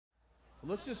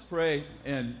Let's just pray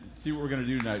and see what we're going to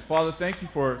do tonight. Father, thank you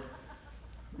for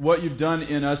what you've done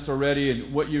in us already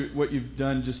and what you've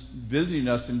done just visiting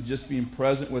us and just being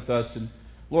present with us. And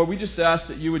Lord, we just ask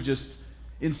that you would just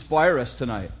inspire us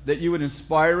tonight, that you would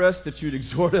inspire us, that you would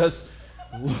exhort us.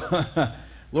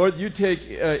 Lord, you take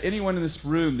anyone in this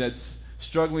room that's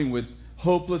struggling with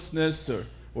hopelessness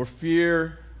or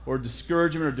fear or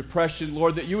discouragement or depression,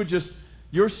 Lord, that you would just,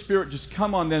 your Spirit just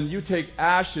come on them. You take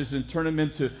ashes and turn them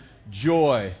into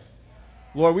joy.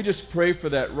 Lord, we just pray for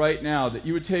that right now, that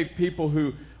you would take people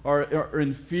who are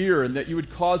in fear and that you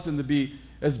would cause them to be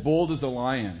as bold as a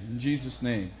lion, in Jesus'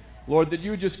 name. Lord, that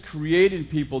you would just create in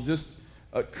people just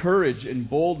courage and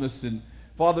boldness, and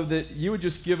Father, that you would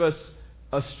just give us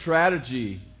a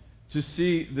strategy to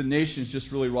see the nations just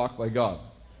really rocked by God.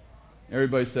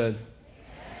 Everybody said,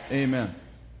 Amen.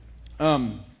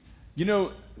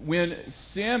 When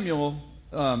Samuel,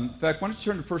 in fact, why don't you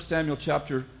turn to 1 Samuel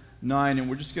chapter 9, and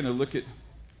we're just going to look at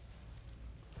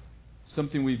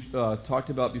something we've talked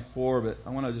about before, but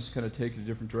I want to just kind of take it a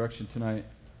different direction tonight.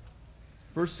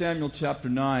 1 Samuel chapter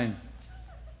 9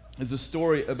 is a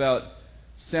story about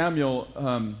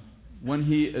Samuel when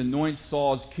he anoints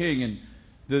Saul as king, and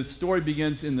the story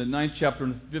begins in the 9th chapter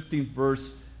and the 15th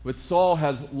verse, with Saul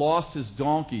has lost his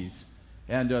donkeys,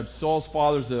 and Saul's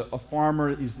father's a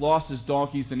farmer. He's lost his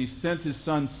donkeys, and he sent his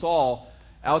son Saul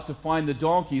out to find the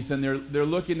donkeys, and they're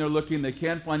looking, they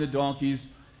can't find the donkeys,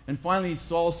 and finally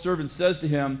Saul's servant says to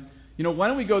him, why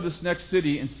don't we go to this next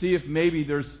city and see if maybe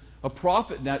there's a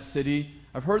prophet in that city.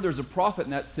 I've heard there's a prophet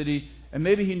in that city, and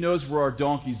maybe he knows where our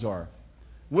donkeys are.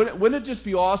 Wouldn't it just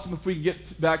be awesome if we could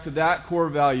get back to that core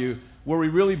value where we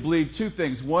really believe two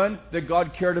things. One, that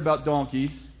God cared about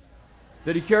donkeys,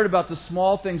 that he cared about the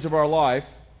small things of our life.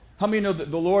 How many know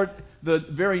that the Lord, the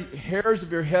very hairs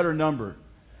of your head are numbered?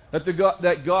 That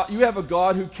God, you have a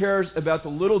God who cares about the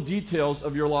little details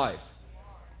of your life.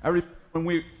 I remember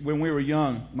when we were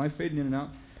young. Am I fading in and out?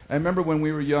 I remember when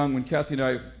we were young, when Kathy and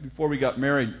I, before we got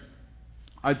married,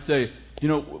 I'd say,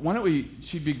 why don't we?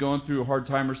 She'd be going through a hard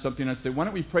time or something. I'd say, why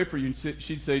don't we pray for you? And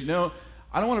she'd say, no,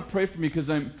 I don't want to pray for me because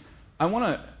I don't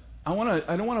want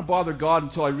to bother God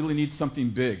until I really need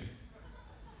something big.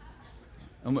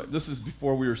 This is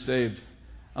before we were saved.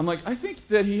 I'm like, I think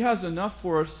that He has enough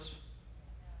for us.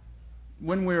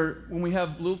 When we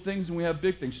have little things and we have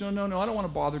big things. No, I don't want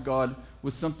to bother God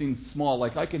with something small.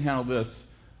 Like, I can handle this.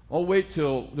 I'll wait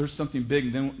till there's something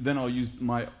big, and then I'll use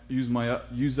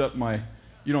up my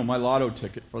lotto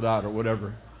ticket for that or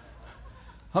whatever.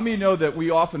 How many know that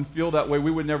we often feel that way? We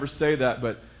would never say that,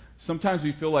 but sometimes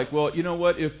we feel like, well, you know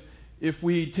what? If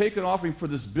we take an offering for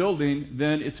this building,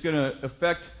 then it's going to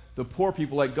affect the poor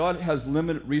people. Like, God has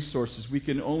limited resources. We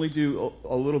can only do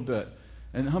a little bit.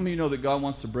 And how many know that God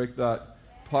wants to break that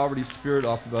poverty spirit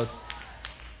off of us?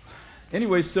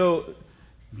 Anyway,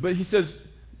 but he says,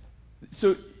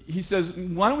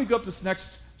 why don't we go up to this next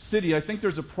city? I think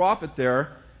there's a prophet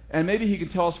there, and maybe he can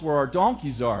tell us where our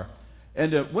donkeys are.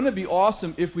 And wouldn't it be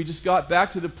awesome if we just got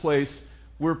back to the place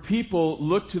where people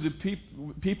looked to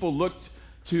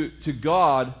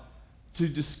God to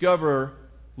discover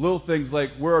little things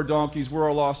like where are donkeys, where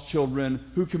are lost children,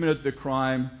 who committed the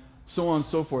crime, so on and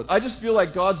so forth. I just feel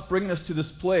like God's bringing us to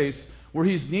this place where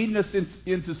He's needing us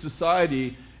into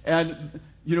society. And,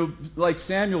 like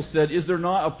Samuel said, is there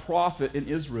not a prophet in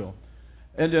Israel?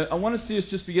 And I want to see us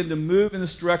just begin to move in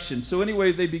this direction. So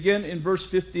anyway, they begin in verse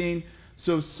 15.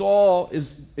 So Saul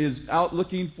is out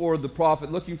looking for the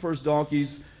prophet, looking for his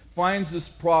donkeys, finds this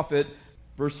prophet,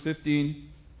 verse 15.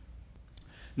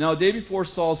 Now, a day before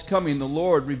Saul's coming, the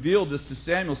Lord revealed this to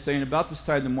Samuel, saying, about this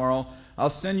time tomorrow, I'll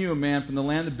send you a man from the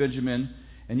land of Benjamin,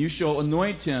 and you shall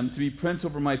anoint him to be prince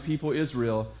over my people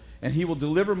Israel, and he will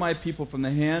deliver my people from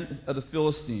the hand of the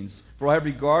Philistines. For I have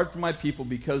regard for my people,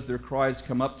 because their cries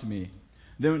come up to me.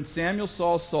 Then when Samuel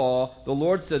saw Saul, the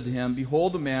Lord said to him,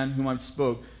 behold the man whom I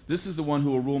spoke, this is the one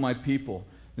who will rule my people.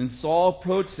 Then Saul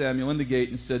approached Samuel in the gate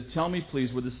and said, tell me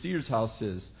please where the seer's house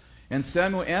is. And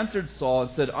Samuel answered Saul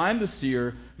and said, I am the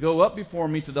seer. Go up before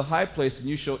me to the high place, and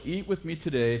you shall eat with me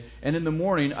today. And in the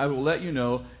morning I will let you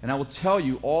know, and I will tell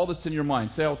you all that's in your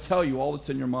mind. Say, I'll tell you all that's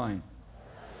in your mind.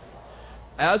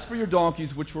 As for your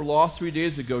donkeys, which were lost 3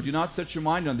 days ago, do not set your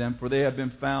mind on them, for they have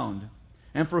been found.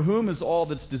 And for whom is all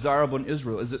that's desirable in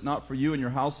Israel? Is it not for you and your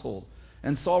household?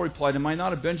 And Saul replied, am I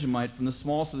not a Benjamite from the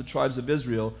smallest of the tribes of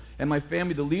Israel, and my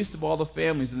family the least of all the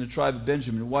families in the tribe of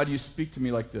Benjamin? Why do you speak to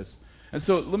me like this? And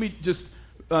so let me just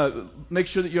make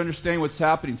sure that you understand what's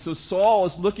happening. So Saul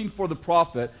is looking for the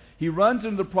prophet. He runs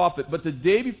into the prophet, but the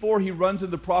day before he runs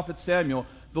into the prophet Samuel,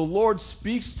 the Lord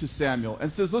speaks to Samuel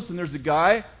and says, listen, there's a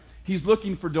guy, he's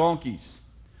looking for donkeys.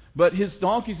 but his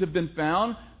donkeys have been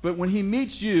found. But when he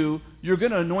meets you, you're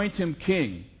going to anoint him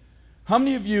king. How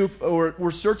many of you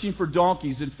were searching for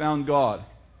donkeys and found God?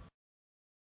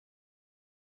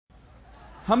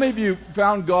 How many of you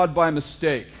found God by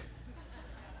mistake?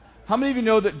 How many of you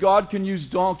know that God can use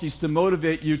donkeys to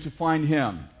motivate you to find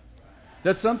Him?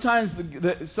 That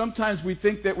sometimes we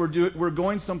think that we're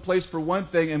going someplace for one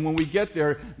thing, and when we get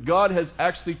there, God has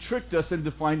actually tricked us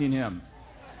into finding Him.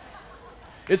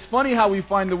 It's funny how we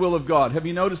find the will of God. Have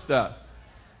you noticed that?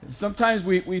 Sometimes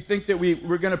we think that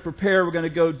we're going to prepare, we're going to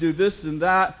go do this and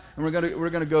that, and we're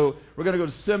going to go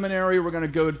to seminary, we're going to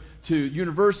go to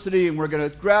university, and we're going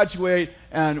to graduate,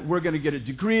 and we're going to get a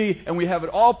degree, and we have it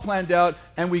all planned out,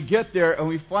 and we get there and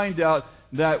we find out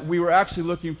that we were actually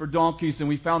looking for donkeys, and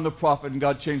we found the prophet, and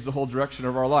God changed the whole direction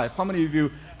of our life. How many of you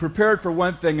prepared for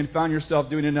one thing and found yourself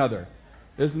doing another?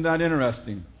 Isn't that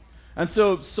interesting? And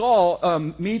so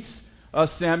Saul meets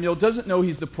Samuel, doesn't know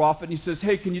he's the prophet, and he says,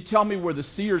 hey, can you tell me where the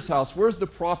seer's house, where's the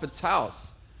prophet's house?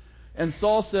 And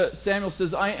Samuel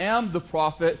says, I am the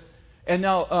prophet, and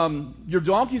now your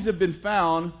donkeys have been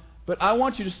found, but I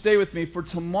want you to stay with me, for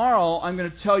tomorrow I'm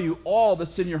going to tell you all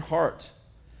that's in your heart.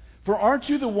 For aren't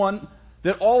you the one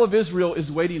that all of Israel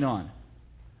is waiting on?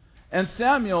 And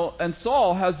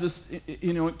Saul has this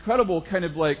incredible kind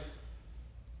of like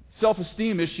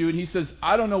self-esteem issue, and he says,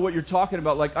 I don't know what you're talking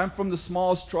about. Like, I'm from the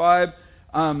smallest tribe.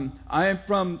 I am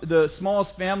from the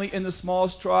smallest family in the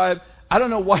smallest tribe. I don't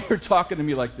know why you're talking to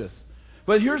me like this.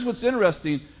 But here's what's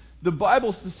interesting.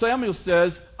 Samuel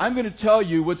says, I'm going to tell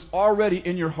you what's already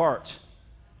in your heart.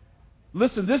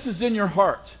 Listen, this is in your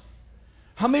heart.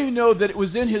 How many of you know that it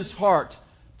was in his heart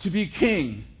to be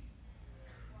king,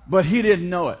 but he didn't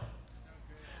know it?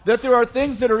 That there are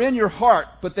things that are in your heart,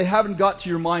 but they haven't got to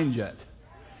your mind yet.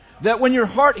 That when your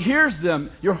heart hears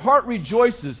them, your heart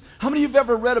rejoices. How many of you have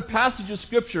ever read a passage of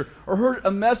Scripture or heard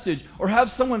a message or have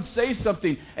someone say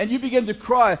something and you begin to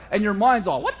cry and your mind's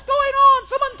all, what's going on?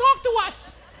 Someone talk to us.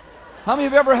 How many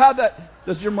of you have ever had that?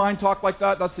 Does your mind talk like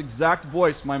that? That's the exact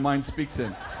voice my mind speaks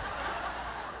in.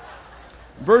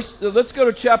 Let's go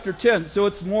to chapter 10. So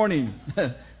it's morning.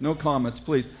 No comments,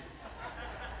 please.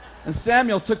 And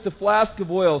Samuel took the flask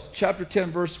of oil, chapter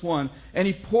 10, verse 1, and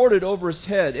he poured it over his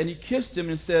head, and he kissed him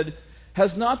and said,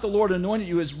 has not the Lord anointed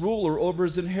you as ruler over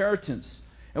his inheritance?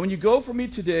 And when you go from me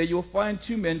today, you will find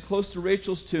 2 men close to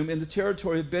Rachel's tomb in the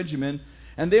territory of Benjamin,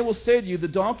 and they will say to you, the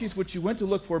donkeys which you went to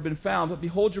look for have been found, but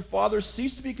behold, your father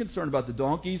ceased to be concerned about the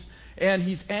donkeys, and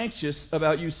he's anxious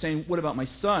about you, saying, what about my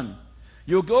son?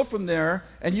 You'll go from there,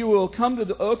 and you will come to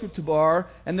the oak of Tabar,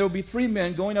 and there will be 3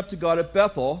 men going up to God at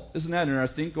Bethel. Isn't that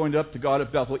interesting? Going up to God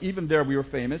at Bethel. Even there we were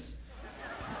famous.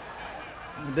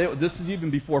 This is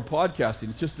even before podcasting.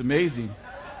 It's just amazing.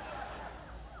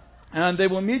 And they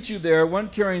will meet you there, one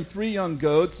carrying 3 young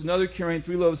goats, another carrying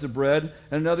 3 loaves of bread,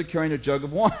 and another carrying a jug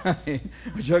of wine.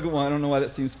 A jug of wine. I don't know why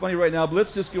that seems funny right now, but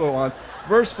let's just go on.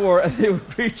 Verse 4, and they will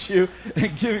greet you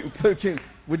and give you...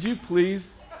 Would you please...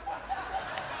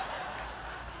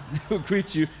 They will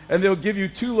greet you, and they'll give you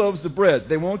 2 loaves of bread.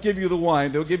 They won't give you the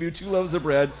wine. They'll give you 2 loaves of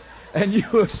bread, and you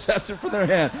accept it from their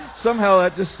hand. Somehow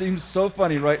that just seems so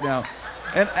funny right now.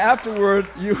 And afterward,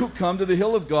 you come to the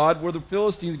hill of God, where the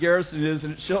Philistines' garrison is,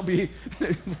 and it shall be...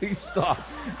 Please stop.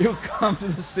 You'll come to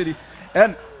the city.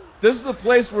 And this is the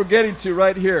place we're getting to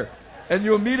right here. And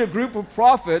you'll meet a group of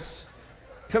prophets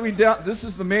coming down. This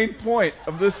is the main point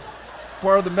of this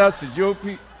part of the message.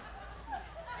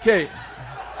 Okay.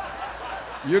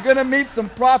 You're going to meet some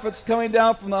prophets coming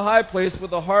down from the high place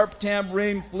with a harp,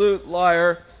 tambourine, flute,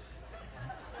 lyre.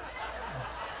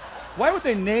 Why would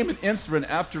they name an instrument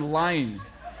after lying?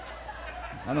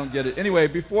 I don't get it. Anyway,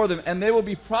 before them, and they will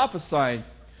be prophesying.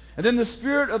 And then the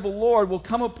Spirit of the Lord will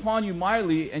come upon you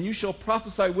mightily, and you shall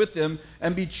prophesy with them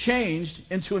and be changed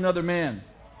into another man.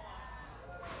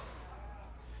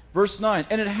 Verse 9,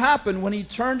 and it happened when he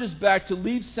turned his back to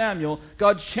leave Samuel,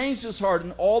 God changed his heart,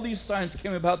 and all these signs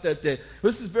came about that day.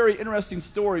 This is a very interesting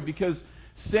story because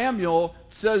Samuel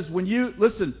says,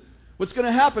 what's going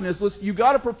to happen is, you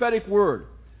got a prophetic word,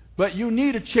 but you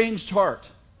need a changed heart.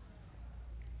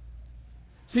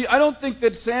 See, I don't think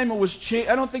that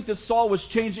Saul was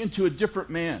changed into a different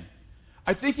man.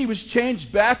 I think he was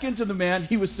changed back into the man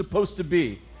he was supposed to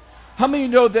be. How many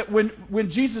know that when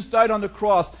Jesus died on the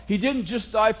cross, He didn't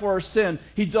just die for our sin.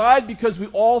 He died because we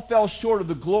all fell short of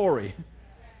the glory.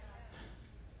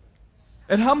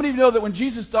 And how many know that when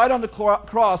Jesus died on the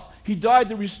cross, He died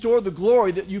to restore the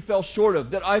glory that you fell short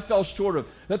of, that I fell short of,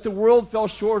 that the world fell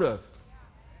short of?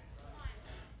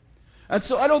 And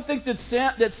so I don't think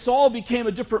that Saul became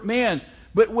a different man.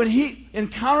 But when he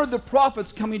encountered the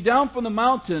prophets coming down from the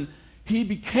mountain, he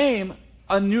became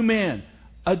a new man.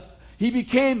 He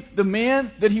became the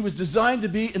man that he was designed to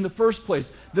be in the first place.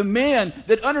 The man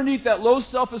that underneath that low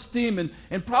self-esteem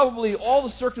and probably all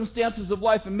the circumstances of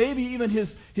life and maybe even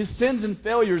his sins and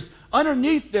failures,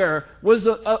 underneath there was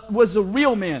a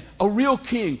real man, a real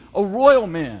king, a royal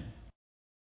man.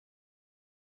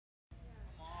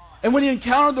 And when he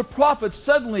encountered the prophets,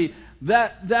 suddenly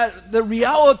that the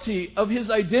reality of his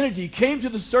identity came to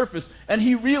the surface, and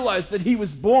he realized that he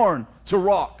was born to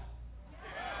rock.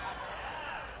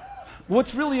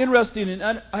 What's really interesting,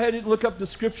 and I didn't look up the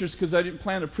scriptures because I didn't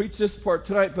plan to preach this part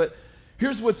tonight, but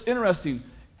here's what's interesting.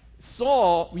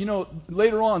 Saul,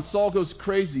 later on, Saul goes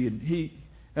crazy, and he,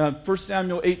 1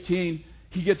 Samuel 18,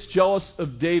 he gets jealous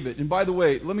of David. And by the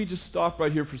way, let me just stop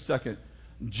right here for a second.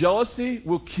 Jealousy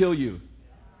will kill you.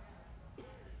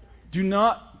 Do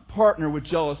not partner with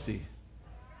jealousy.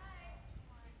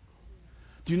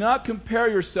 Do not compare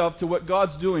yourself to what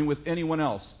God's doing with anyone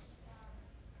else.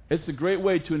 It's a great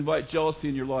way to invite jealousy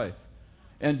in your life.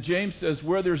 And James says,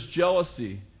 where there's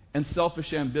jealousy and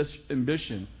selfish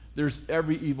ambition, there's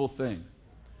every evil thing.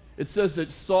 It says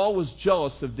that Saul was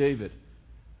jealous of David.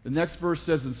 The next verse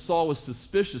says, and Saul was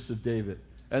suspicious of David.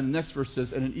 And the next verse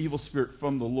says, and an evil spirit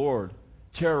from the Lord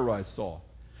terrorized Saul.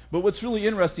 But what's really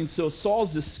interesting, so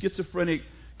Saul's this schizophrenic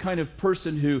kind of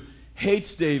person who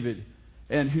hates David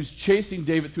and who's chasing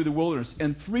David through the wilderness.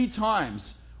 And 3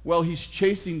 times while he's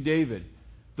chasing David,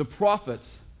 the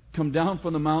prophets come down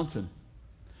from the mountain.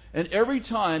 And every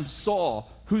time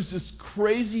Saul, who's this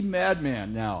crazy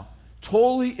madman now,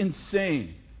 totally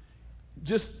insane,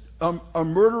 just a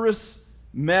murderous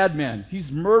madman.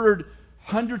 He's murdered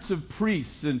hundreds of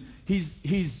priests, and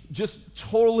he's just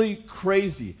totally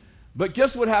crazy. But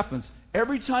guess what happens?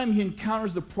 Every time he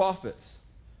encounters the prophets,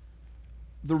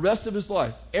 the rest of his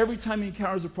life, every time he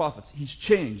encounters the prophets, he's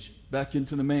changed back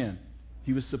into the man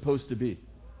he was supposed to be.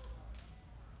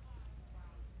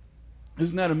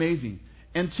 Isn't that amazing?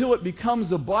 Until it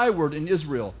becomes a byword in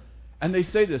Israel. And they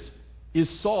say this, is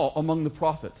Saul among the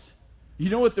prophets? You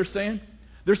know what they're saying?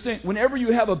 They're saying whenever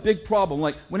you have a big problem,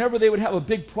 like whenever they would have a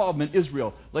big problem in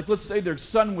Israel, like let's say their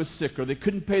son was sick or they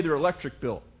couldn't pay their electric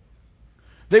bill,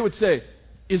 they would say,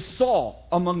 is Saul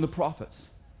among the prophets?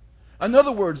 In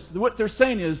other words, what they're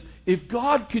saying is, if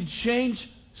God could change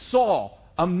Saul,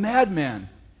 a madman,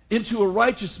 into a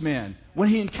righteous man when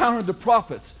he encountered the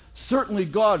prophets, certainly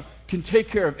God can take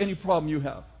care of any problem you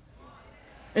have.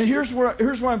 And here's where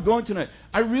I'm going tonight.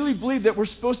 I really believe that we're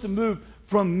supposed to move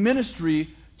from ministry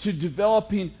to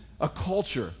developing a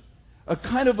culture, a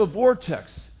kind of a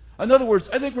vortex. In other words,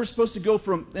 I think we're supposed to go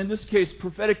from, in this case,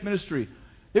 prophetic ministry.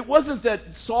 It wasn't that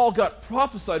Saul got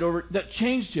prophesied over that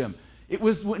changed him. It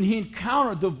was when he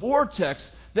encountered the vortex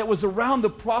that was around the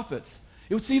prophets.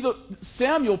 You see,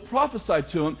 Samuel prophesied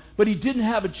to him, but he didn't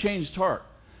have a changed heart.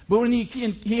 But when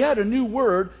he had a new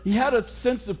word, he had a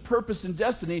sense of purpose and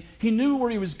destiny. He knew where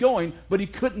he was going, but he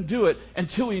couldn't do it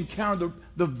until he encountered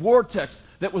the vortex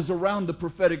that was around the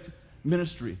prophetic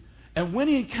ministry. And when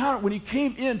he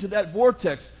came into that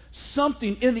vortex,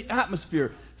 something in the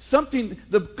atmosphere,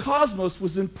 the cosmos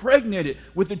was impregnated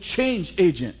with a change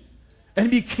agent,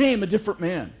 and he became a different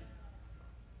man.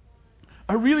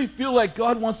 I really feel like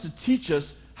God wants to teach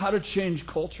us how to change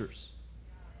cultures.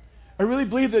 I really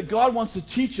believe that God wants to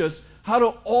teach us how to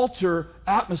alter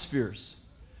atmospheres.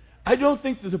 I don't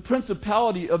think that the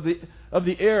principality of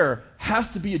the air has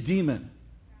to be a demon.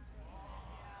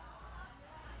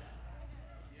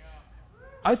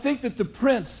 I think that the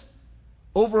prince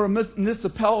over a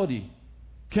municipality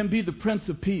can be the Prince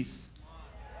of Peace.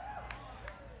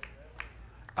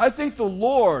 I think the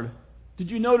Lord, did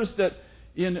you notice that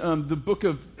in the book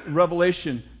of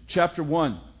Revelation, chapter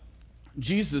 1,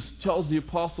 Jesus tells the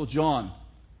Apostle John,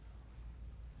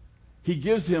 he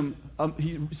gives him,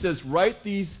 he says, write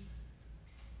these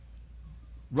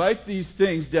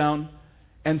things down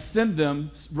and send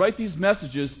them, write these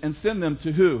messages and send them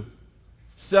to who?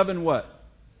 7 what?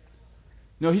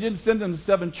 No, he didn't send them to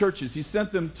 7 churches. He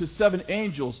sent them to 7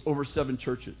 angels over 7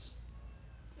 churches.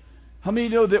 How many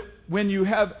know that when you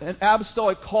have an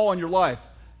apostolic call on your life,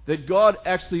 that God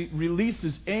actually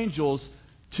releases angels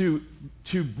to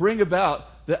bring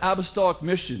about the apostolic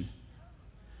mission?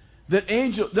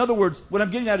 In other words, what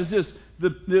I'm getting at is this: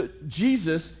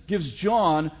 Jesus gives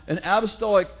John an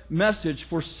apostolic message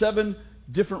for 7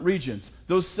 different regions.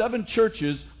 Those 7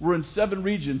 churches were in 7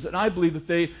 regions, and I believe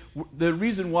that the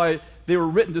reason why they were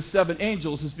written to 7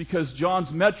 angels is because John's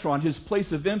metron, his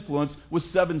place of influence, was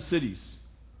 7 cities.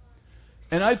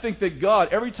 And I think that God,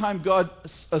 every time God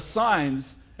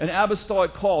assigns an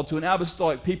apostolic call to an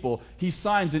apostolic people, he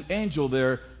signs an angel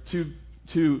there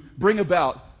to bring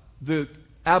about the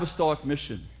apostolic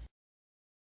mission.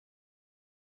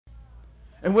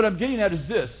 And what I'm getting at is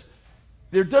this.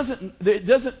 It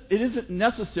isn't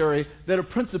necessary that a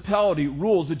principality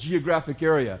rules a geographic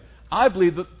area. I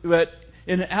believe that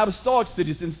in apostolic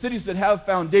cities, in cities that have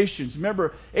foundations,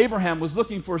 remember, Abraham was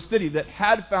looking for a city that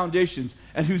had foundations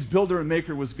and whose builder and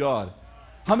maker was God.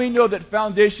 How many know that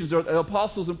foundations, or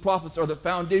apostles and prophets, are the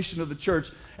foundation of the church?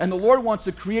 And the Lord wants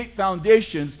to create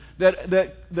foundations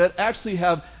that actually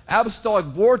have apostolic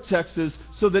vortexes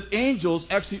so that angels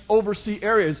actually oversee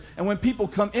areas. And when people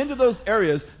come into those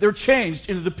areas, they're changed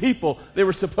into the people they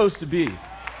were supposed to be.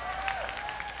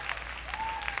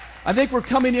 I think we're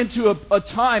coming into a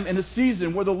time and a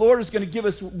season where the Lord is going to give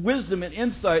us wisdom and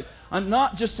insight on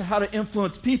not just how to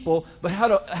influence people, but how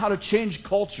to change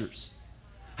cultures.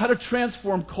 How to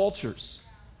transform cultures.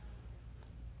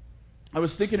 I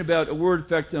was thinking about a word. In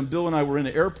fact, Bill and I were in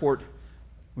the airport.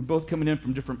 We're both coming in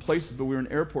from different places, but we were in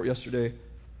the airport yesterday.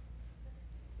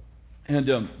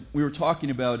 And we were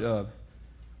talking about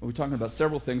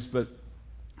several things, but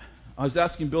I was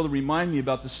asking Bill to remind me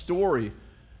about the story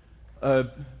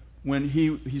when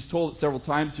he's told it several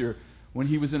times here, when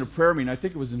he was in a prayer meeting. I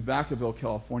think it was in Vacaville,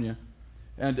 California.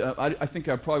 And I think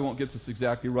I probably won't get this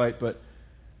exactly right, but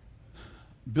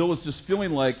Bill was just feeling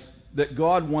like that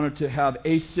God wanted to have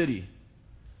a city.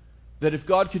 That if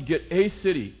God could get a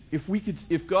city,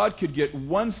 if God could get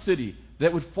one city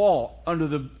that would fall under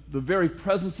the very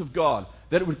presence of God,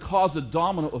 that it would cause a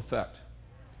domino effect.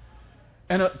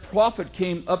 And a prophet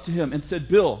came up to him and said,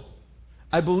 Bill,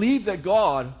 I believe that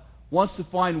God wants to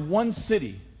find one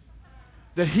city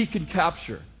that He can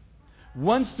capture.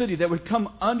 One city that would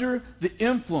come under the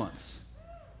influence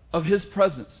of His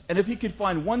presence. And if He could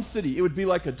find one city, it would be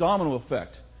like a domino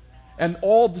effect. And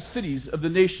all the cities of the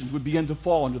nations would begin to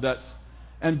fall under that.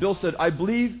 And Bill said, I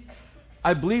believe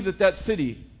that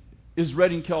city is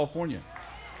Redding, California.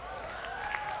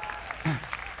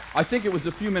 I think it was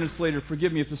a few minutes later,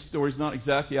 forgive me if the story is not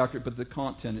exactly accurate, but the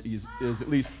content is at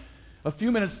least. A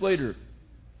few minutes later,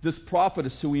 this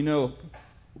prophetess who we know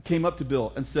came up to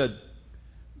Bill and said,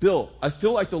 Bill, I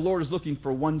feel like the Lord is looking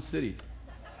for one city.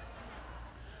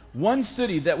 One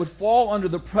city that would fall under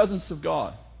the presence of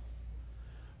God.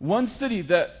 One city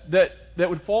that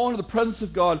would fall under the presence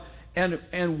of God,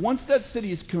 and once that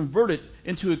city is converted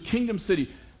into a kingdom city,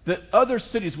 that other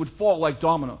cities would fall like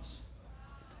dominoes.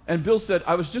 And Bill said,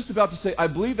 I was just about to say, I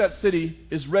believe that city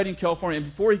is Redding, California. And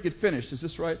before he could finish, is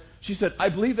this right? She said, I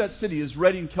believe that city is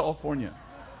Redding, California.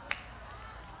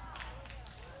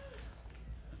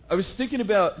 I was thinking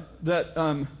about that,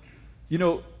 I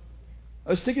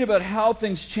was thinking about how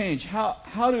things change.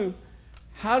 How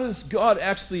does God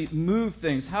actually move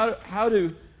things? How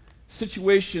do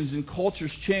situations and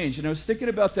cultures change? And I was thinking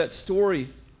about that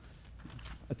story.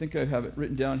 I think I have it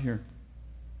written down here.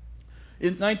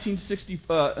 In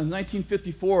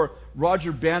 1954,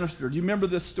 Roger Bannister. Do you remember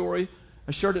this story?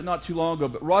 I shared it not too long ago.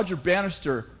 But Roger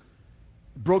Bannister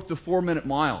broke the 4-minute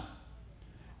mile.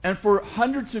 And for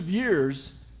hundreds of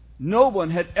years, no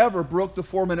one had ever broke the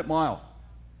 4-minute mile.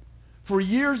 For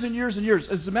years and years and years.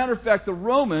 As a matter of fact, the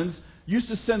Romans used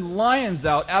to send lions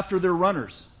out after their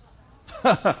runners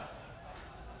to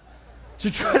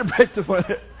try to break the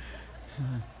 4-minute.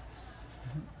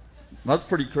 That's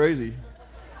pretty crazy.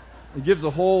 It gives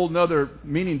a whole nother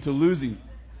meaning to losing.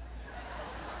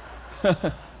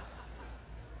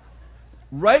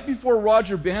 Right before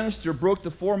Roger Bannister broke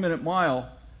the 4-minute mile,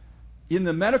 in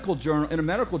a medical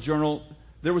journal,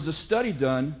 there was a study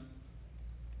done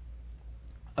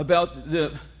about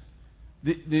the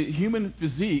human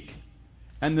physique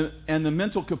and the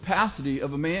mental capacity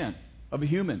of a man, of a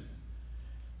human.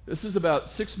 This is about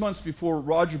 6 months before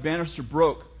Roger Bannister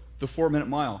broke the 4-minute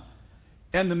mile.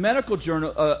 And the medical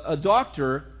journal, a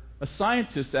doctor, a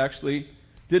scientist actually,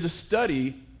 did a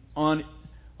study on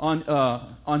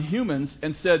humans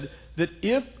and said that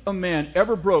if a man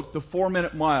ever broke the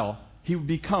 4-minute mile, he would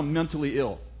become mentally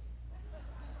ill.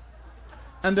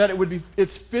 And that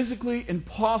it's physically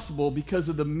impossible because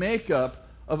of the makeup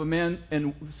of a man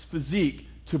and his physique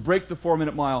to break the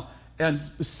 4-minute mile. And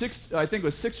I think it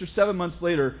was 6 or 7 months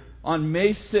later, on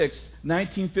May 6,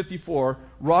 1954,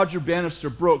 Roger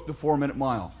Bannister broke the 4-minute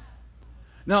mile.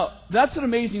 Now, that's an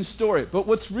amazing story. But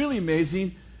what's really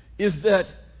amazing is that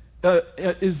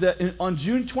on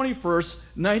June 21st,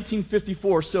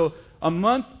 1954, so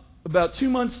about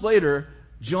 2 months later,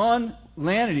 John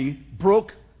Lanity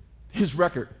broke his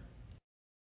record.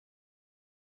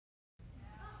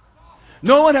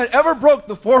 No one had ever broke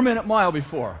the 4-minute mile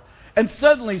before. And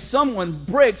suddenly someone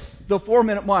breaks the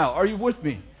 4-minute mile. Are you with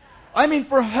me? I mean,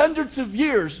 for hundreds of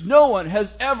years, no one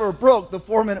has ever broke the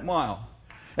 4-minute mile.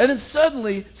 And then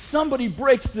suddenly, somebody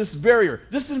breaks this barrier,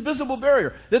 this invisible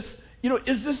barrier.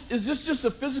 is this just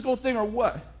a physical thing or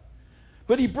what?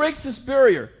 But he breaks this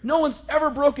barrier. No one's ever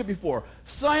broke it before.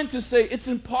 Scientists say it's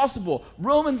impossible.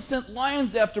 Romans sent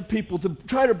lions after people to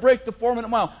try to break the 4-minute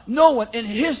mile. No one in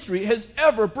history has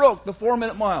ever broke the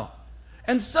 4-minute mile.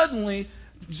 And suddenly,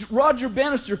 Roger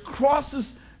Bannister crosses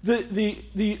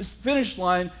the finish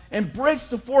line and breaks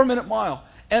the 4-minute mile.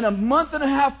 And a month and a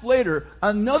half later,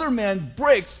 another man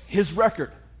breaks his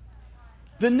record.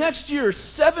 The next year,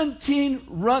 17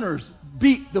 runners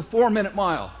beat the 4-minute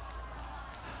mile.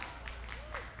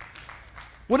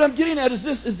 What I'm getting at is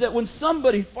this, is that when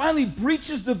somebody finally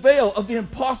breaches the veil of the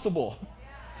impossible,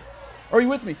 are you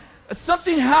with me?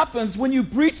 Something happens when you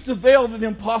breach the veil of the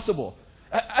impossible.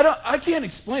 I can't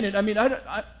explain it. I mean,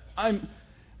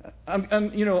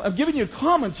 I'm giving you a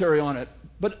commentary on it,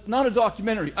 but not a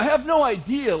documentary. I have no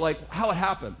idea how it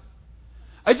happened.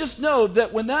 I just know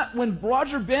that when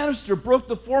Roger Bannister broke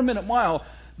the 4-minute mile,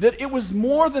 that it was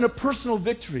more than a personal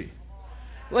victory.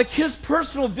 Like his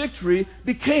personal victory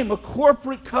became a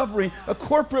corporate covering, a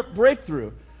corporate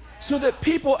breakthrough, so that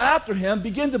people after him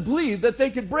began to believe that they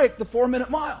could break the 4-minute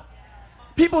mile.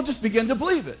 People just began to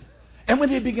believe it. And when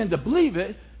they began to believe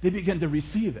it, they began to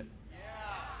receive it.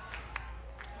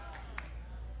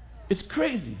 It's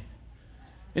crazy.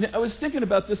 And I was thinking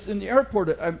about this in the airport.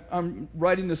 I'm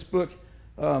writing this book.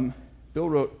 Bill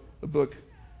wrote a book,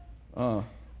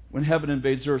 When Heaven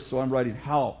Invades Earth, so I'm writing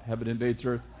How Heaven Invades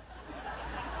Earth.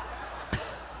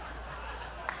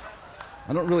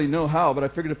 I don't really know how, but I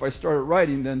figured if I started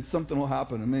writing, then something will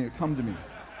happen and may it come to me.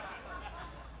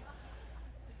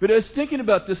 But I was thinking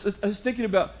about this. I was thinking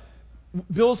about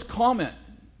Bill's comment,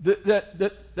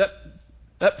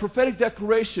 that prophetic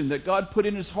declaration that God put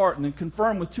in his heart and then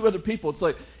confirmed with 2 other people. It's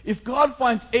like, if God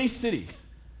finds a city,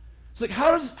 it's like,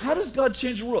 how does God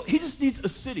change the world? He just needs a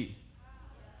city.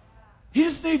 He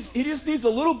just needs a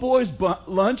little boy's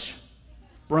lunch.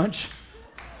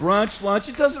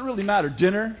 It doesn't really matter.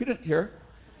 Dinner, he doesn't care.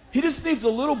 He just needs a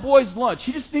little boy's lunch.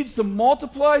 He just needs to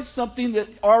multiply something that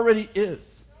already is.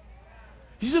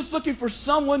 He's just looking for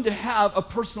someone to have a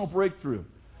personal breakthrough.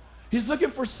 He's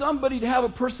looking for somebody to have a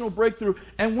personal breakthrough.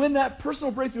 And when that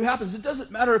personal breakthrough happens, it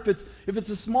doesn't matter if it's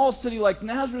a small city like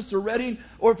Nazareth or Redding,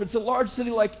 or if it's a large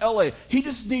city like LA. He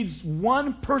just needs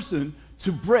one person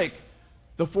to break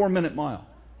the 4-minute mile.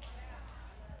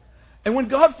 And when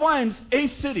God finds a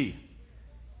city,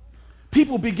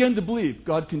 people begin to believe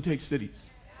God can take cities.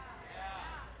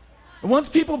 And once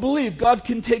people believe God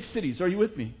can take cities, are you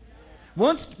with me?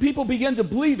 Once people begin to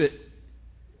believe it,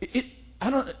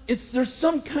 there's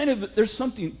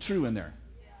something true in there.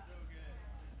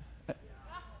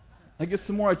 I guess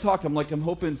the more I talk, I'm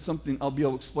hoping I'll be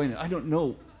able to explain it. I don't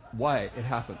know why it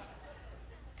happens,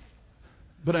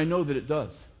 but I know that it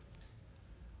does.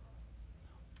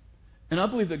 And I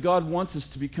believe that God wants us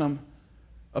to become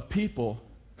a people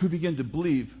who begin to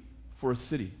believe for a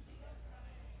city.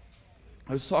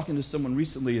 I was talking to someone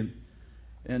recently,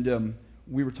 and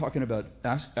we were talking about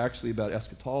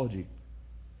eschatology.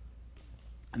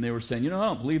 And they were saying, I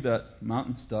don't believe that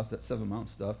mountain stuff, that 7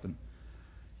 mountain stuff. And,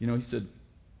 he said,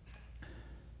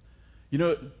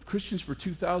 Christians for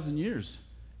 2,000 years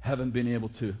haven't been able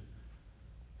to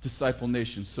disciple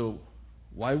nations. So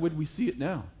why would we see it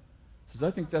now? He says,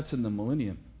 I think that's in the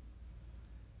millennium.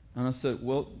 And I said,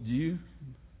 well, do you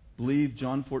believe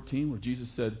John 14 where Jesus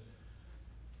said,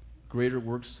 greater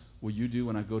works will you do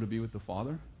when I go to be with the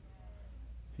Father?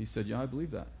 He said, yeah, I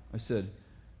believe that. I said,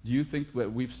 do you think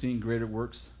that we've seen greater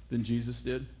works than Jesus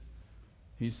did?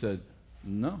 He said,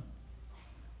 no.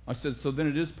 I said, so then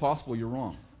it is possible you're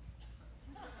wrong.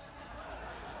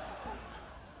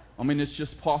 I mean, it's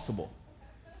just possible.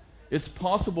 It's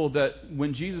possible that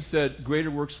when Jesus said, greater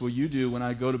works will you do when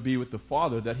I go to be with the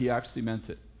Father, that he actually meant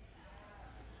it.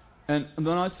 And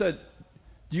then I said,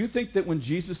 do you think that when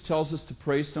Jesus tells us to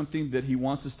pray something that he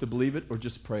wants us to believe it or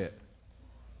just pray it?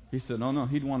 He said, no,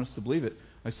 he'd want us to believe it.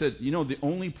 I said, the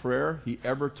only prayer he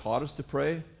ever taught us to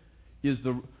pray is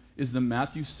the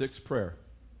Matthew 6 prayer.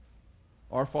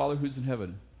 Our Father who's in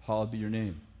heaven, hallowed be your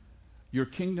name. Your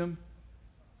kingdom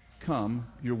come,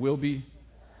 your will be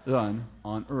done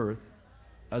on earth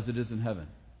as it is in heaven.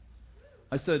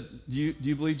 I said, do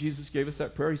you believe Jesus gave us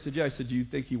that prayer? He said, yeah. I said, do you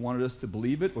think he wanted us to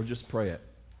believe it or just pray it?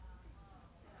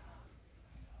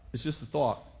 It's just a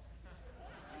thought.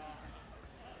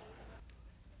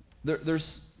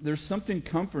 There's something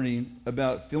comforting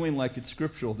about feeling like it's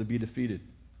scriptural to be defeated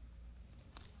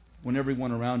when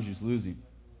everyone around you is losing.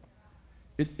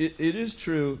 It is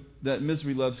true that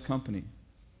misery loves company.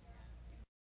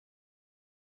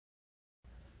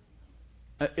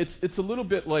 It's a little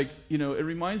bit like, it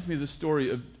reminds me of the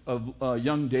story of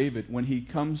young David when he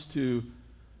comes to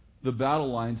the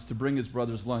battle lines to bring his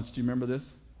brothers lunch. Do you remember this?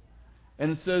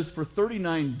 And it says, for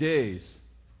 39 days,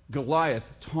 Goliath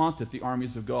taunted the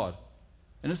armies of God.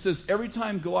 And it says, every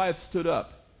time Goliath stood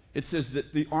up, it says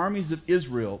that the armies of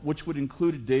Israel, which would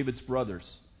include David's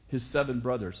brothers, his 7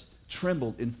 brothers,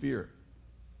 trembled in fear.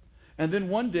 And then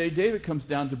one day, David comes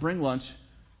down to bring lunch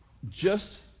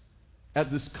just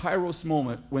at this Kairos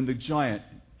moment when the giant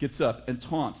gets up and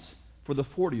taunts for the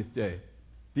 40th day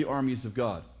the armies of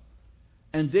God.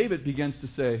 And David begins to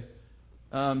say,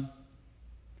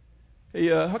 hey,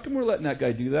 how come we're letting that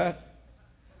guy do that?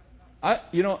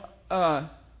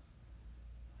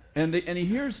 And he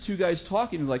hears 2 guys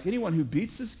talking. He's like, anyone who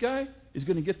beats this guy is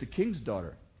going to get the king's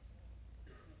daughter.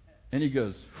 And he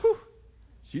goes, whew,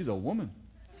 she's a woman.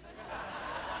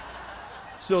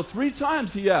 So 3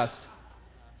 times he asks,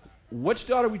 which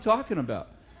daughter are we talking about?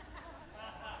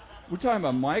 We're talking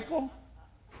about Michael?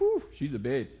 Whew, she's a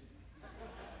babe.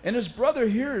 And his brother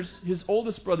hears, his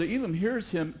oldest brother Elam hears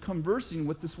him conversing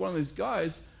with this one of these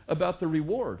guys about the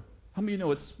reward. How many of you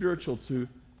know it's spiritual to,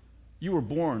 you were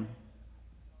born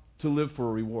to live for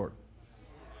a reward?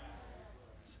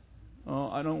 Oh,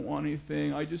 I don't want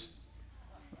anything.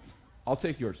 I'll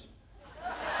take yours.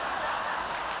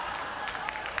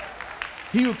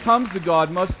 He who comes to God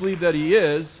must believe that He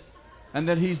is, and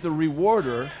that He's the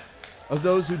rewarder of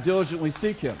those who diligently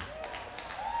seek Him.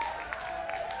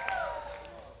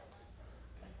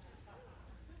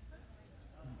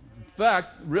 In fact,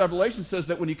 Revelation says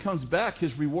that when He comes back,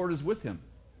 His reward is with Him.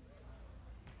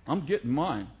 I'm getting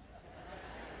mine.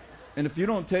 And if you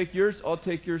don't take yours, I'll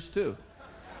take yours too.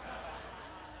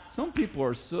 Some people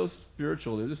are so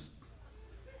spiritual, they just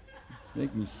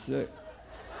make me sick.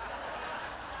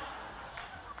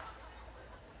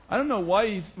 I don't know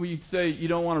why we say you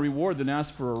don't want a reward, then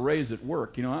ask for a raise at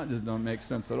work. That just doesn't make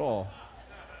sense at all.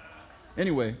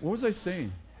 Anyway, what was I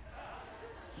saying?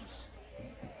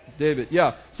 David,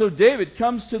 yeah. So David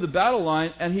comes to the battle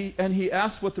line, and he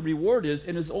asks what the reward is,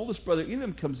 and his oldest brother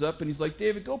Elam comes up, and he's like,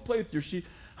 David, go play with your sheep.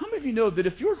 How many of you know that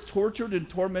if you're tortured and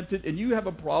tormented, and you have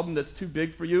a problem that's too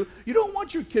big for you, you don't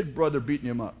want your kid brother beating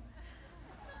him up?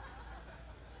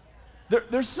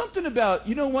 There's something about,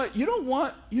 you know what, you don't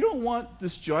want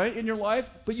this giant in your life,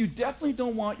 but you definitely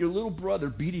don't want your little brother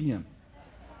beating him.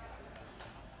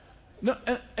 No,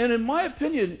 and in my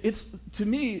opinion, it's, to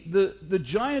me, the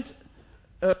giant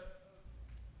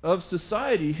of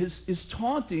society is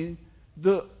taunting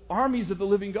the armies of the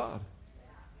living God.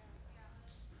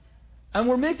 And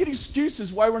we're making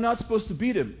excuses why we're not supposed to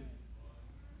beat him.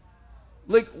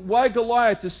 Like why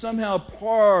Goliath is somehow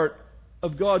part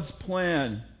of God's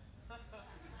plan.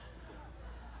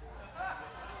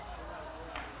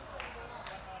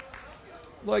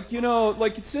 Like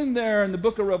it's in there in the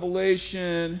book of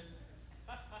Revelation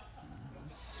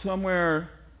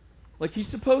somewhere. Like he's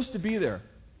supposed to be there.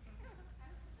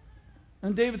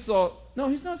 And David thought, no,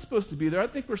 he's not supposed to be there. I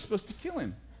think we're supposed to kill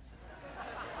him.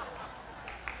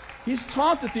 He's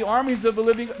taunted the armies of the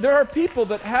living. There are people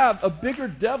that have a bigger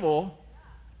devil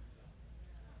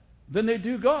than they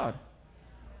do God.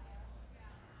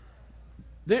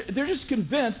 They're just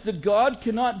convinced that God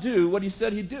cannot do what He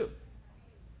said He'd do.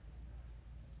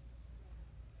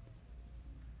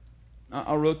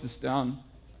 I wrote this down.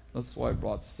 That's why I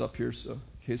brought this up here, so in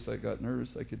case I got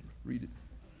nervous, I could read it.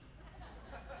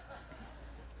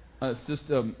 It's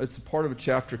a part of a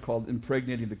chapter called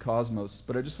Impregnating the Cosmos,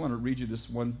 but I just want to read you this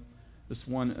one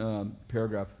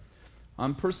paragraph.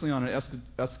 I'm personally on an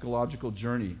eschatological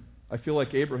journey. I feel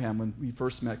like Abraham when he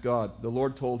first met God. The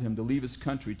Lord told him to leave his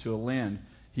country to a land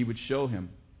He would show him.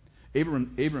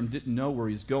 Abram didn't know where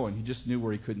he's going. He just knew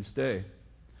where he couldn't stay.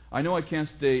 I know I can't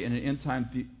stay in an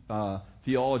end-time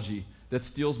theology that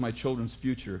steals my children's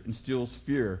future, instills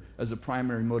fear as a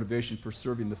primary motivation for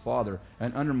serving the Father,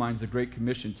 and undermines the Great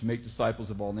Commission to make disciples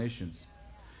of all nations.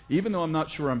 Even though I'm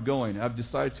not sure I'm going, I've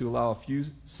decided to allow a few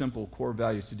simple core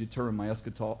values to determine my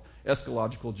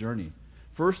eschatological journey.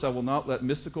 First, I will not let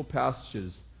mystical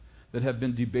passages that have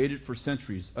been debated for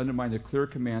centuries undermine the clear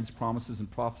commands, promises, and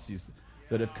prophecies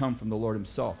that have come from the Lord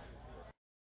Himself.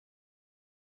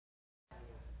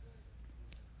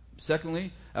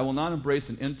 Secondly, I will not embrace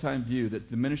an end-time view that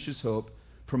diminishes hope,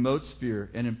 promotes fear,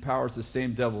 and empowers the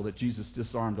same devil that Jesus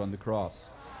disarmed on the cross.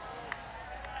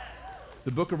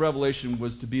 The book of Revelation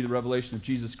was to be the revelation of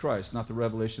Jesus Christ, not the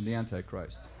revelation of the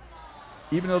Antichrist.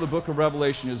 Even though the book of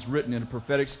Revelation is written in a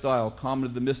prophetic style common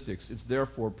to the mystics, it's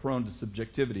therefore prone to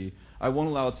subjectivity. I won't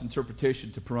allow its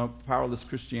interpretation to promote powerless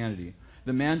Christianity.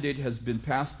 The mandate has been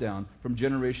passed down from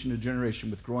generation to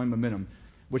generation with growing momentum,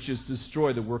 which is to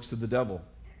destroy the works of the devil.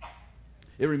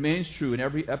 It remains true in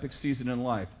every epic season in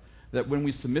life that when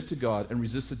we submit to God and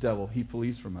resist the devil, he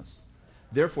flees from us.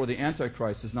 Therefore, the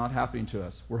Antichrist is not happening to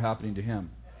us. We're happening to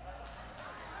him.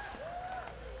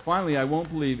 Finally, I won't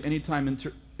believe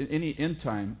any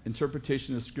end-time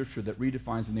interpretation of Scripture that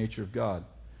redefines the nature of God.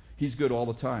 He's good all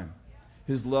the time.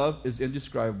 His love is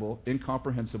indescribable,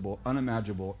 incomprehensible,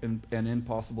 unimaginable, and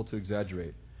impossible to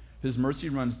exaggerate. His mercy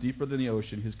runs deeper than the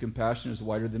ocean. His compassion is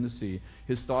wider than the sea.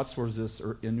 His thoughts towards us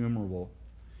are innumerable.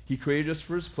 He created us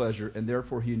for his pleasure, and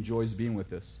therefore he enjoys being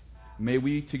with us. May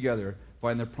we together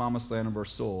find the promised land of our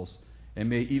souls, and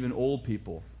may even old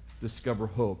people discover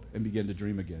hope and begin to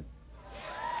dream again.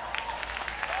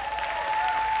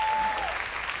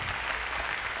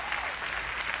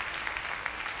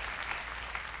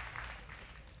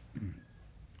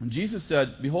 And Jesus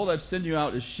said, "Behold, I've sent you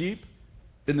out as sheep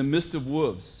in the midst of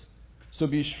wolves. So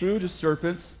be shrewd as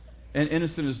serpents and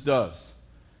innocent as doves."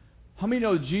 How many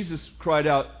know Jesus cried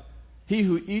out, "He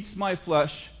who eats my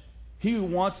flesh, he who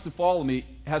wants to follow me,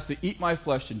 has to eat my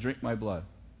flesh and drink my blood"?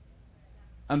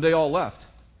 And they all left.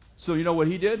 So you know what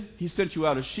he did? He sent you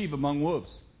out as sheep among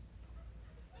wolves.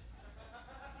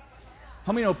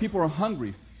 How many know people are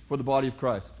hungry for the body of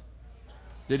Christ?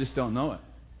 They just don't know it.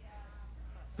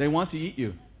 They want to eat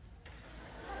you.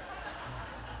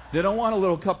 They don't want a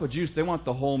little cup of juice. They want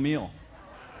the whole meal.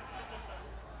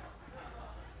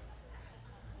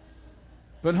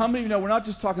 But how many of you know we're not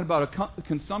just talking about a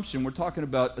consumption, we're talking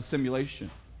about assimilation.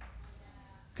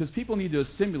 Because people need to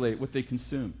assimilate what they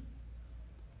consume.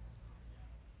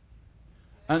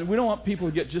 And we don't want people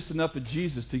to get just enough of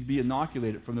Jesus to be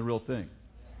inoculated from the real thing.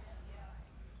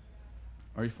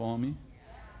 Are you following me?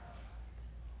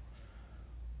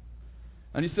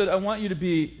 And he said, "I want you to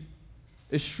be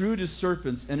as shrewd as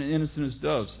serpents and innocent as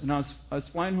doves." And I was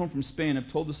flying home from Spain.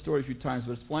 I've told the story a few times,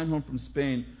 but I was flying home from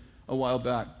Spain a while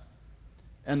back.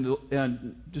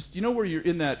 And just, you know where you're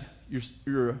in that,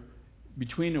 you're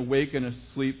between awake and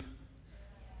asleep,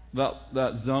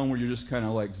 that zone where you're just kind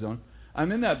of like zone.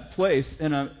 I'm in that place,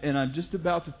 and I'm just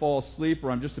about to fall asleep,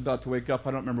 or I'm just about to wake up.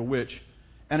 I don't remember which.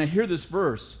 And I hear this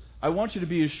verse: "I want you to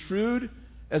be as shrewd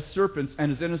as serpents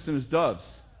and as innocent as doves."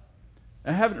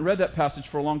 I haven't read that passage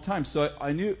for a long time, so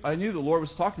I knew the Lord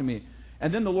was talking to me.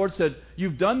 And then the Lord said,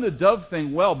 "You've done the dove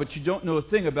thing well, but you don't know a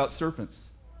thing about serpents."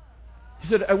 He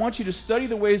said, "I want you to study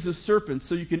the ways of serpents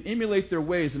so you can emulate their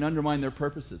ways and undermine their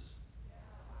purposes."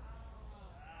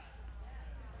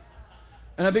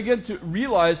 And I began to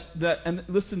realize that, and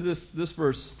listen to this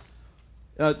verse,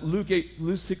 Luke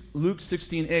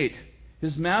 16:8.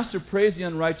 "His master praised the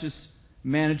unrighteous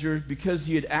manager because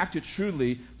he had acted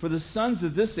shrewdly, for the sons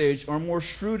of this age are more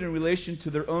shrewd in relation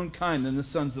to their own kind than the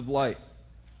sons of light."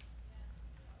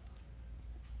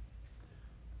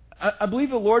 I believe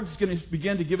the Lord's going to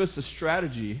begin to give us a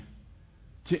strategy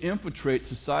to infiltrate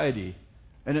society,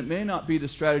 and it may not be the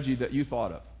strategy that you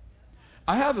thought of.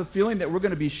 I have a feeling that we're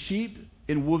going to be sheep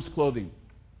in wolves' clothing.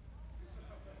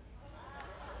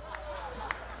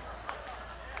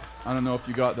 I don't know if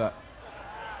you got that.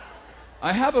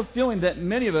 I have a feeling that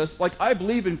many of us, like, I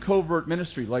believe in covert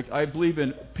ministry. Like, I believe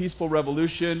in peaceful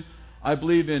revolution. I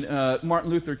believe in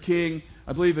Martin Luther King.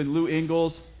 I believe in Lou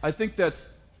Engle. I think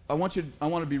I want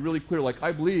to be really clear. Like,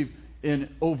 I believe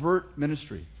in overt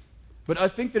ministry. But I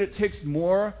think that it takes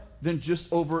more than just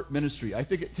overt ministry. I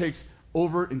think it takes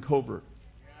overt and covert.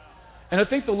 And I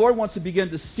think the Lord wants to begin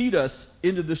to seed us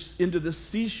into the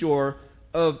seashore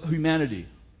of humanity.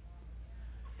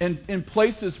 And in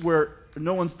places where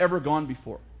no one's ever gone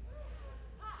before.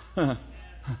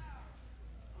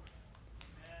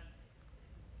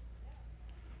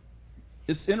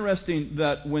 It's interesting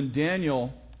that when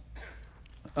Daniel,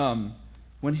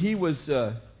 when he was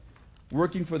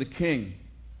working for the king,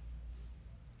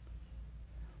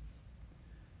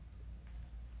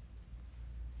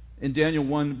 in Daniel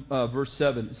 1, verse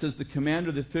 7, it says, "The commander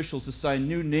of the officials assigned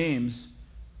new names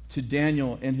to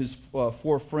Daniel and his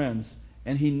 4 friends,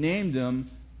 and he named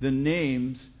them the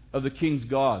names of the king's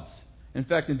gods." In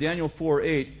fact, in Daniel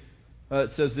 4:8,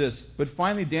 it says this: "But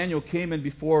finally Daniel came in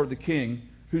before the king,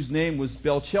 whose name was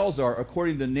Belshazzar,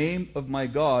 according to the name of my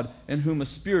God, in whom a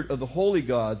spirit of the holy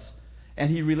gods." And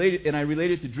I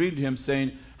related the dream to him,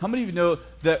 saying, how many of you know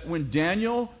that when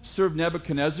Daniel served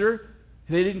Nebuchadnezzar,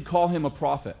 they didn't call him a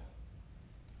prophet?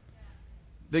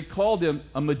 They called him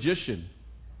a magician,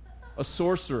 a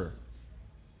sorcerer,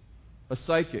 a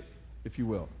psychic, if you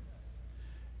will.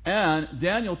 And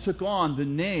Daniel took on the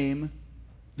name.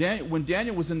 When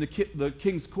Daniel was in the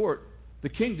king's court, the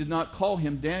king did not call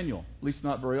him Daniel, at least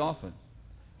not very often.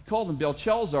 He called him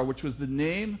Belshazzar, which was the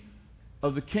name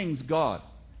of the king's god.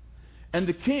 And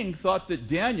the king thought that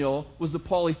Daniel was a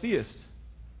polytheist,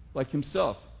 like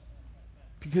himself,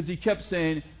 because he kept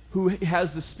saying, who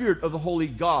has the spirit of the holy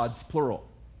gods, plural.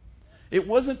 It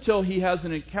wasn't until he has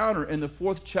an encounter in the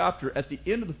 4th chapter, at the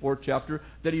end of the 4th chapter,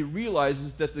 that he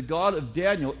realizes that the God of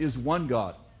Daniel is one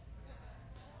God.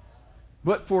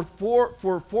 But for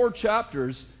four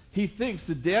chapters, he thinks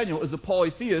that Daniel is a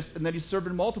polytheist and that he's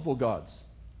serving multiple gods.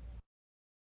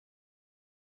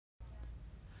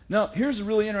 Now, here's a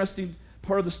really interesting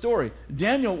part of the story.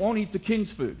 Daniel won't eat the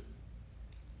king's food.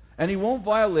 And he won't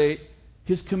violate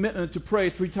his commitment to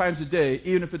pray 3 times a day,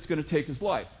 even if it's going to take his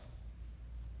life.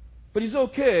 But he's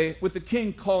okay with the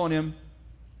king calling him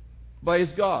by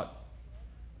his God.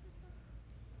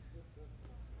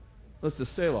 Let's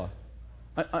just Selah.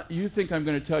 You think I'm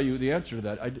going to tell you the answer to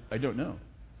that. I don't know.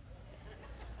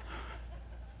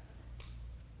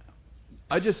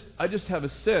 I just have a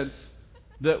sense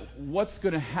that what's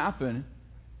going to happen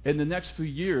in the next few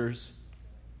years,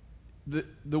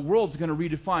 the world's going to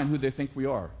redefine who they think we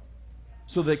are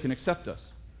so they can accept us.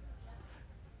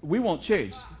 We won't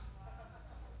change.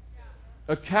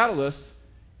 A catalyst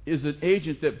is an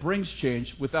agent that brings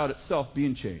change without itself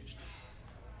being changed.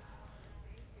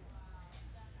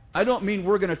 I don't mean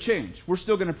we're going to change. We're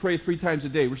still going to pray 3 times a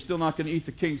day. We're still not going to eat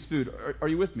the king's food. Are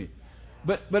you with me?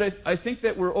 But I think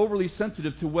that we're overly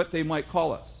sensitive to what they might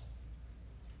call us.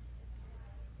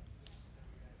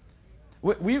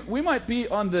 We might be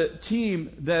on the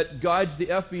team that guides the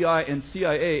FBI and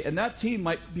CIA, and that team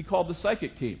might be called the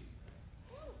psychic team.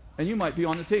 And you might be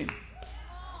on the team.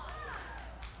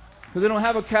 Because they don't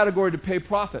have a category to pay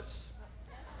prophets.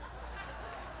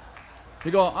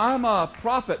 You go, I'm a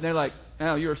prophet. And they're like,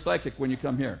 oh, you're a psychic when you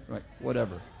come here. Like,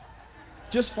 whatever.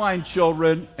 Just find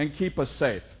children and keep us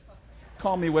safe.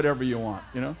 Call me whatever you want,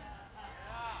 you know.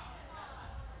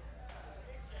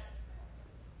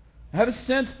 I have a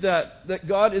sense that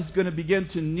God is going to begin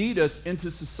to knead us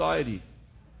into society.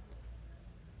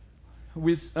 I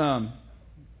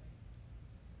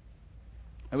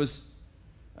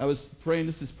was praying,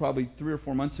 this is probably 3 or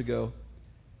 4 months ago,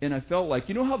 and I felt like,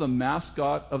 you know how the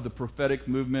mascot of the prophetic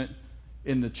movement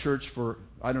in the church for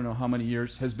I don't know how many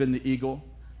years has been the eagle?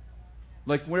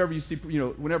 Like whenever you see,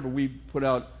 whenever we put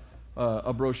out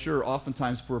a brochure,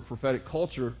 oftentimes for a prophetic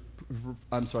culture,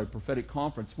 prophetic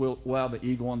conference, we'll have the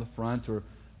eagle on the front, or,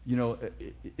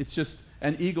 it's just,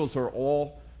 and eagles are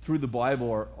all through the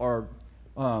Bible are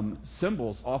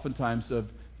symbols oftentimes of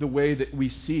the way that we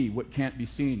see what can't be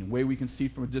seen, the way we can see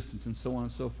from a distance, and so on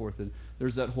and so forth. And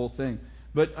there's that whole thing.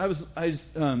 But I was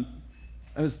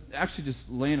actually just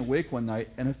laying awake one night,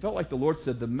 and I felt like the Lord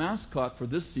said the mascot for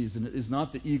this season is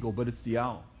not the eagle, but it's the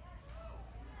owl.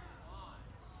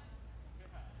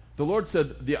 The Lord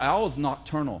said the owl is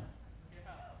nocturnal,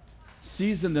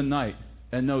 sees in the night,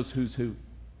 and knows who's who.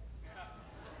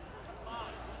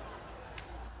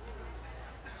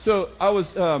 So I was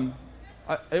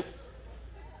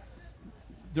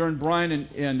during Brian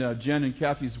and Jen and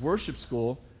Kathy's worship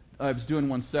school, I was doing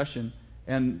one session,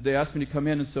 and they asked me to come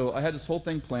in, and so I had this whole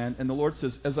thing planned, and the Lord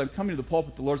says, as I'm coming to the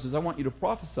pulpit, the Lord says, I want you to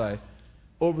prophesy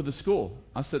over the school.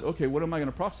 I said, okay, what am I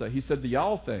going to prophesy? He said, the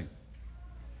owl thing.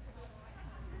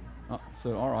 I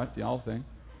said, all right, the owl thing.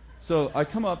 So I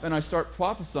come up and I start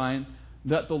prophesying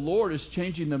that the Lord is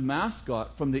changing the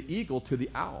mascot from the eagle to the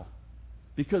owl,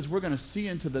 because we're going to see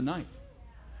into the night.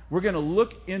 We're going to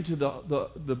look into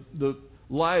the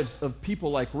lives of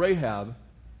people like Rahab,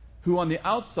 who on the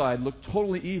outside look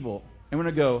totally evil, and we're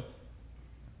going to go,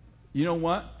 you know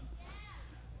what?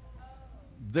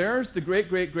 There's the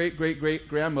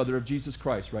great-great-great-great-great-grandmother of Jesus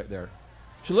Christ right there.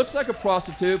 She looks like a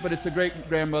prostitute, but it's the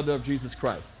great-grandmother of Jesus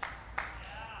Christ,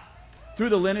 through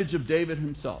the lineage of David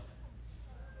himself.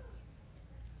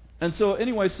 And so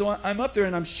anyway, so I'm up there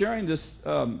and I'm sharing this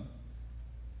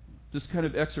this kind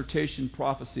of exhortation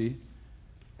prophecy,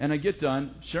 and I get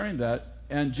done sharing that,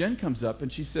 and Jen comes up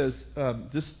and she says,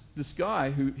 this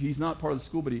guy, who he's not part of the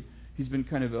school, but he's been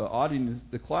kind of auditing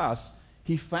the class,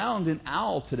 he found an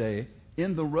owl today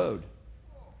in the road,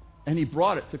 and he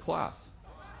brought it to class.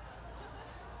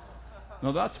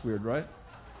 Now that's weird, right?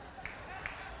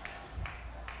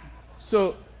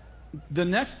 So the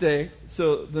next day,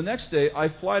 I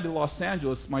fly to Los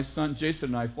Angeles. My son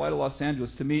Jason and I fly to Los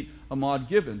Angeles to meet Ahmad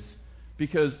Gibbons,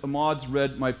 because Ahmad's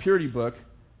read my purity book,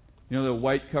 the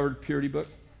white-covered purity book.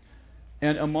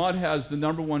 And Ahmad has the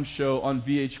 #1 show on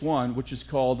VH1, which is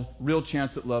called Real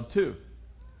Chance at Love 2,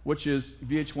 which is,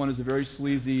 VH1 is a very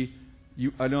sleazy,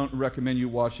 I don't recommend you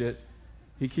watch it.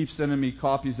 He keeps sending me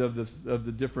copies of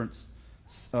the different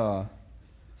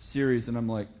series, and I'm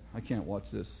like, I can't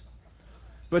watch this.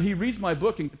 But he reads my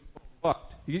book and gets totally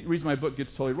rocked. He reads my book,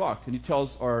 gets totally rocked, and he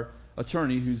tells our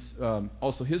attorney, who's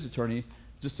also his attorney,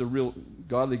 just a real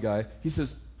godly guy, he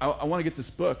says, I want to get this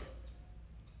book.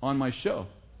 on my show.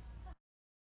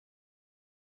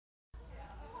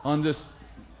 On this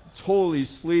totally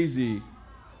sleazy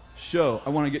show. I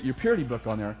want to get your purity book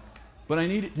on there, but I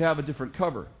need it to have a different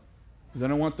cover because I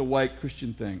don't want the white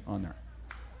Christian thing on there.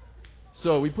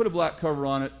 So we put a black cover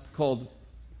on it called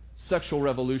Sexual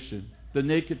Revolution, the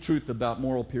naked truth about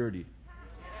moral purity.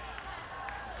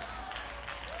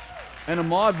 And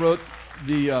Ahmad wrote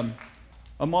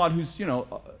Ahmad, who's,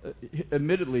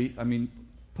 admittedly,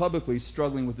 publicly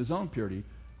struggling with his own purity,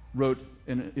 wrote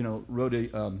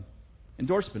a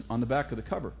endorsement on the back of the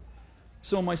cover.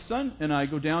 So my son and I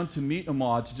go down to meet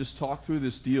Ahmad to just talk through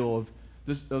this deal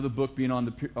of the book being on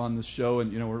the show,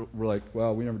 and we're like,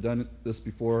 wow, we've never done this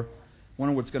before.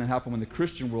 Wonder what's going to happen when the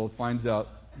Christian world finds out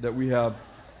that we have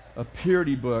a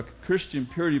purity book, Christian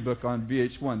purity book on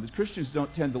VH1. The Christians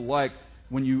don't tend to like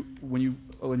when you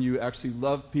actually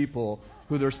love people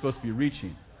who they're supposed to be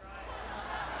reaching.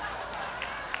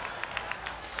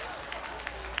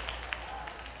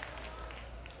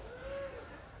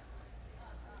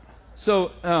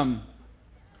 So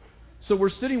we're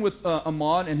sitting with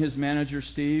Ahmad and his manager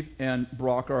Steve and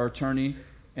Brock, our attorney,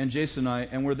 and Jason and I,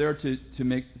 and we're there to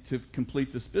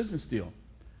complete this business deal.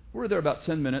 We're there about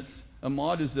 10 minutes.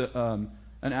 Ahmad is an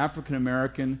African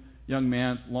American young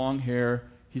man, long hair.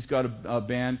 He's got a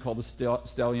band called the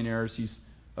Stallionaires.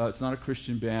 It's not a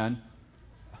Christian band.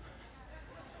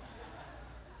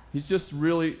 He's just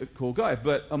really a cool guy.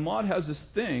 But Ahmad has this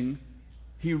thing.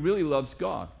 He really loves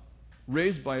God.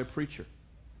 Raised by a preacher.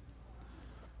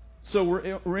 So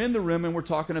we're in the room and we're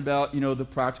talking about the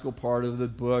practical part of the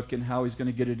book and how he's going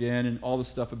to get it in and all the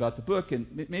stuff about the book.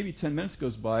 And maybe 10 minutes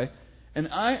goes by, and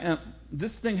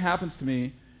this thing happens to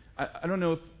me. I don't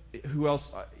know who else.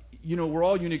 We're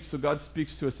all unique, so God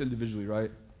speaks to us individually,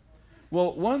 right?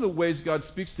 Well, one of the ways God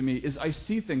speaks to me is I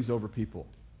see things over people,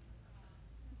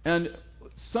 and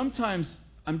sometimes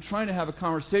I'm trying to have a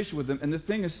conversation with them, and the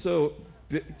thing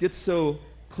gets so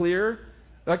clear,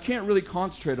 I can't really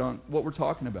concentrate on what we're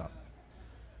talking about.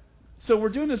 So we're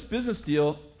doing this business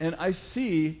deal, and I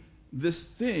see this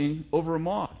thing over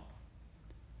Ahmad.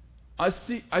 I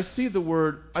see the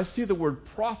word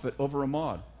prophet over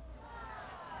Ahmad.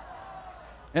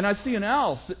 And I see an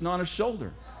owl sitting on his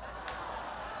shoulder.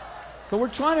 So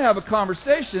we're trying to have a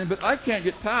conversation, but I can't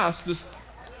get past this.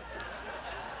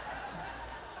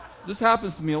 This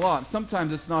happens to me a lot.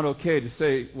 Sometimes it's not okay to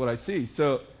say what I see.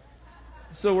 So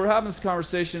we're having this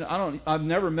conversation. I've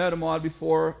never met Ahmad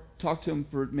before. Talked to him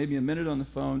for maybe a minute on the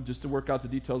phone just to work out the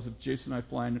details of Jason and I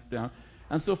flying down.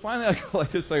 And so finally I go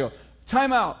like this. I go,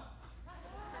 time out.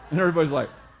 And everybody's like,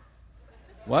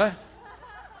 what?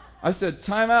 I said,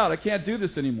 time out. I can't do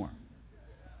this anymore.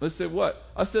 They said, what?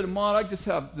 I said, Ahmad, I just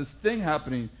have this thing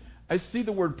happening. I see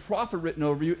the word prophet written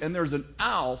over you, and there's an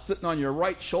owl sitting on your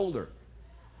right shoulder.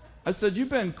 I said, you've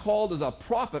been called as a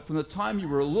prophet from the time you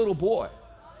were a little boy.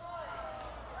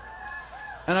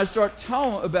 And I start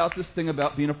telling him about this thing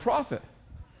about being a prophet.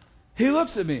 He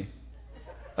looks at me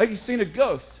like he's seen a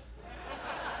ghost.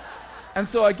 And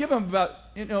so I give him about,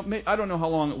 I don't know how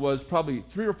long it was, probably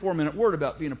 3 or 4 minute word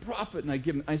about being a prophet.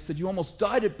 And I said, you almost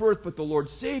died at birth, but the Lord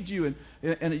saved you. And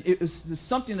it was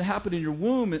something that happened in your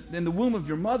womb, in the womb of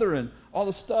your mother, and all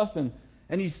the stuff. And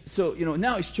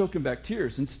now he's choking back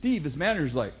tears. And Steve, his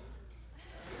manager's like,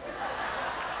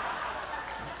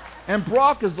 and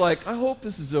Brock is like, I hope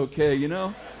this is okay,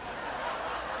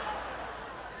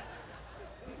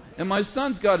 And my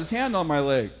son's got his hand on my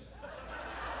leg,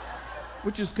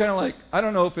 which is kind of like, I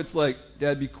don't know if it's like,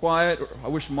 Dad, be quiet, or I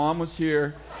wish Mom was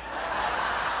here.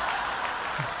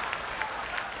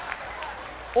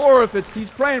 Or if it's he's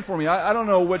praying for me. I don't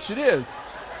know which it is.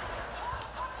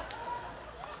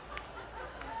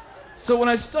 So when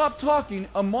I stopped talking,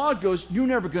 Ahmad goes, you're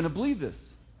never going to believe this.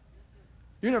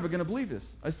 You're never going to believe this.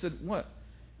 I said, what?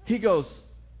 He goes,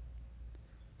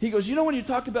 when you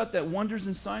talked about that wonders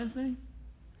and signs thing?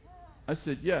 I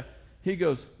said, yeah. He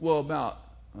goes, well, about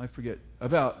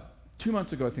 2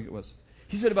 months ago, I think it was.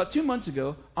 He said, about 2 months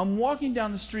ago, I'm walking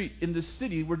down the street in this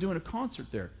city. We're doing a concert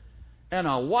there. And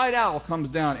a white owl comes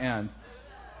down and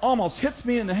almost hits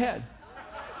me in the head.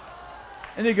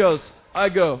 And he goes, I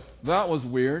go, that was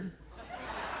weird.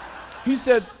 He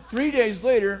said, 3 days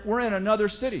later, we're in another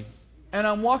city. And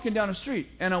I'm walking down the street,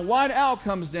 and a white owl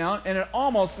comes down, and it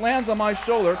almost lands on my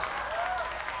shoulder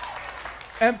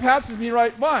and passes me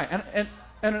right by. And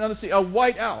another city,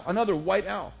 another white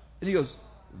owl. And he goes,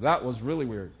 that was really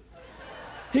weird.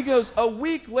 He goes, a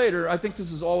week later, I think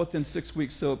this is all within 6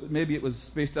 weeks, so maybe it was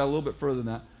spaced out a little bit further than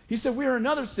that. He said, we were in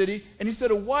another city, and he said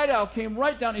a white owl came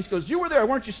right down, and he goes, you were there,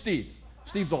 weren't you, Steve?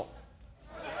 Steve's all.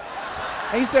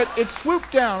 And he said, it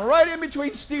swooped down right in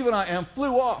between Steve and I and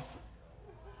flew off.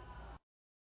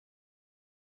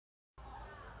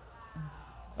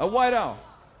 A white owl.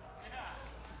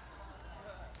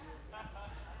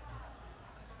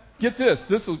 Get this.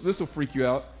 This will freak you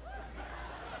out.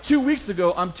 2 weeks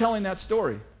ago, I'm telling that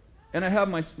story. And I have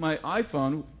my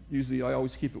iPhone. Usually I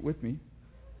always keep it with me in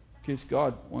case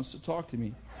God wants to talk to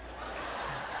me.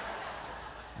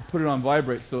 I put it on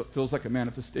vibrate so it feels like a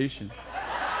manifestation.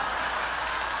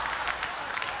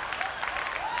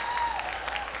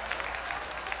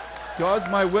 God's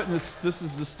my witness. This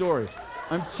is the story.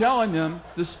 I'm telling them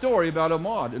the story about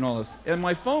Ahmad and all this. And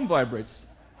my phone vibrates.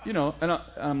 And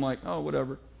I'm like, oh,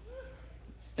 whatever.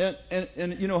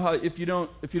 And you know how if you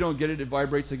don't get it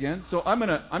vibrates again. So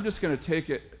I'm just gonna take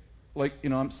it like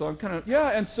I'm kind of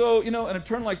and I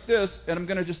turn like this and I'm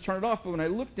gonna just turn it off. But when I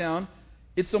look down,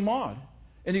 it's Ahmad,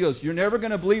 and he goes, "You're never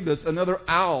gonna believe this. Another white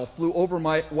owl flew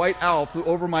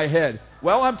over my head."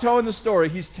 While I'm telling the story,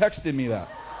 he's texted me that.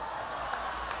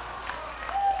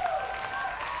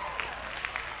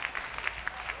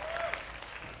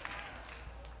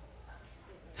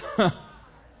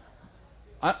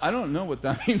 I don't know what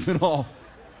that means at all.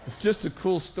 It's just a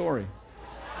cool story.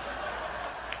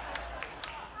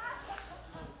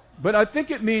 But I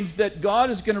think it means that God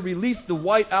is going to release the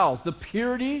white owls, the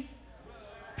purity.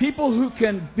 People who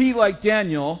can be like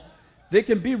Daniel, they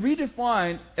can be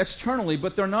redefined externally,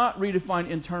 but they're not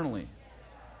redefined internally.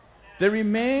 They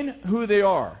remain who they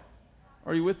are.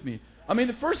 Are you with me? I mean,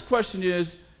 the first question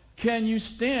is, can you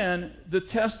stand the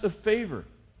test of favor?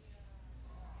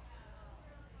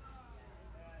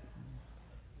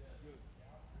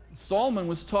 Solomon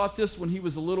was taught this when he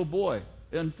was a little boy.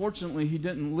 Unfortunately, he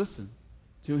didn't listen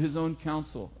to his own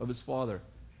counsel of his father.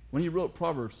 When he wrote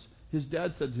Proverbs, his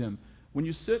dad said to him, when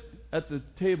you sit at the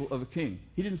table of a king,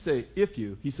 he didn't say if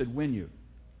you, he said when you.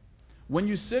 When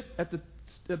you sit at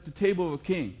the table of a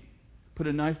king, put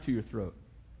a knife to your throat.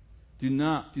 Do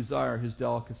not desire his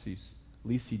delicacies,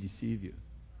 lest he deceive you.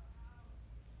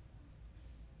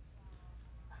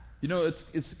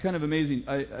 It's kind of amazing.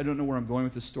 I don't know where I'm going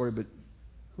with this story, but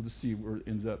we'll just see where it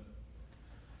ends up.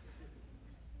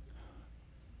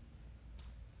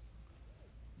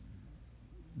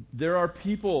 There are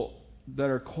people that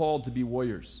are called to be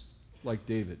warriors, like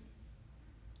David.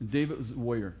 David was a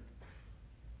warrior.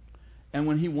 And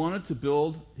when he wanted to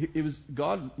build,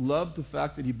 God loved the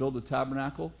fact that he built a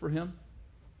tabernacle for him.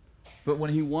 But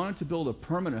when he wanted to build a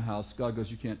permanent house, God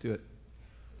goes, you can't do it.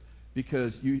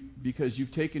 Because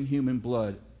you've taken human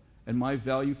blood, and my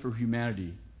value for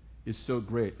humanity is so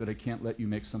great that I can't let you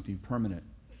make something permanent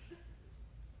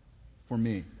for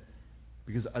me.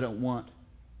 Because I don't want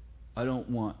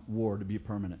war to be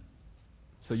permanent.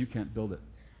 So you can't build it.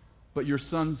 But your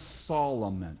son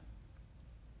Solomon,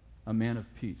 a man of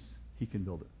peace, he can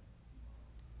build it.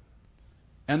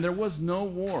 And there was no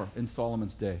war in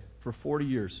Solomon's day. For 40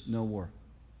 years, no war.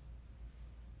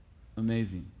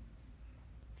 Amazing.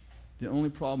 The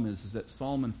only problem is that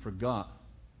Solomon forgot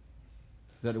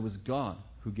that it was God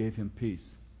who gave him peace.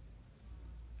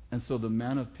 And so the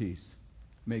man of peace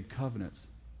made covenants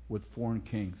with foreign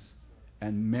kings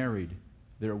and married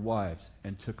their wives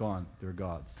and took on their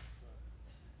gods.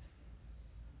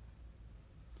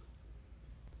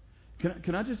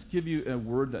 Can I just give you a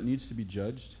word that needs to be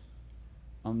judged?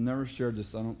 I've never shared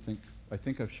this. I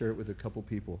think I've shared it with a couple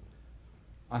people.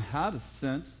 I had a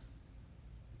sense.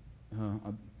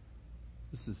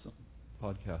 This is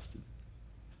podcasted.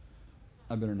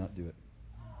 I better not do it.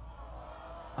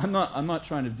 I'm not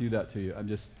trying to do that to you. I'm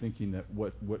just thinking that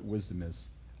what wisdom is.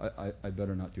 I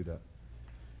better not do that.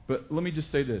 But let me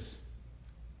just say this.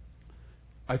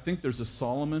 I think there's a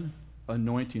Solomon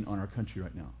anointing on our country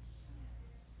right now.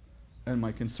 And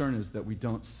my concern is that we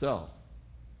don't sell.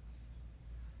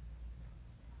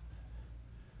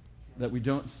 That we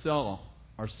don't sell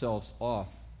ourselves off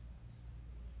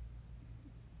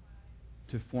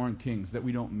to foreign kings. That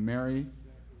we don't marry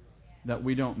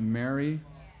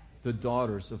the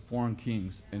daughters of foreign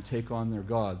kings and take on their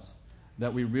gods.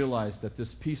 That we realize that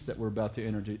this peace that we're about to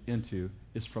enter into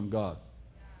is from God.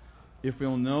 If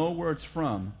we'll know where it's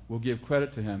from, we'll give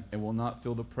credit to Him and will not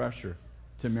feel the pressure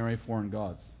to marry foreign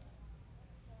gods.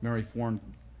 Marry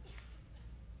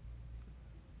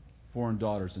foreign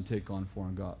daughters and take on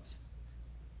foreign gods.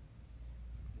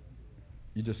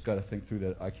 You just got to think through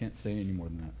that. I can't say any more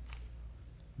than that.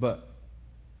 But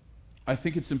I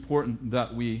think it's important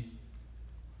that we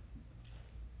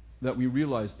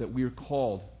realize that we are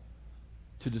called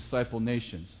to disciple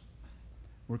nations.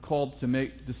 We're called to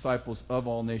make disciples of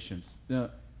all nations. Now,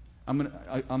 I'm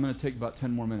going to take about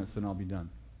 10 more minutes, and I'll be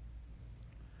done.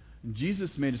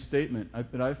 Jesus made a statement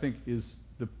that I think is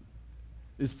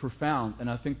profound, and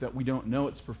I think that we don't know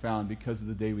it's profound because of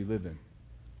the day we live in.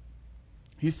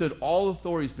 He said, all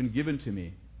authority has been given to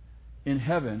me in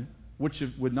heaven, which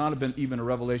would not have been even a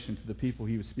revelation to the people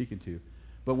he was speaking to.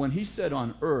 But when he said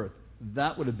on earth,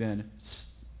 that would have been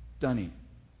stunning.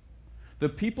 The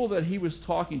people that he was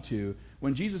talking to,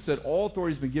 when Jesus said, all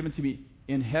authority has been given to me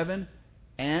in heaven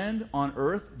and on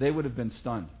earth, they would have been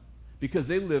stunned. Because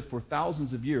they lived for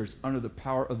thousands of years under the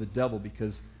power of the devil.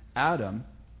 Because Adam,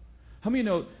 how many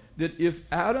know that if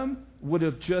Adam would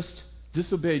have just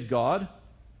disobeyed God,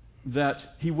 that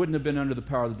he wouldn't have been under the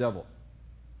power of the devil?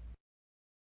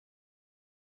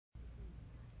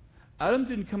 Adam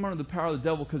didn't come under the power of the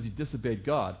devil because he disobeyed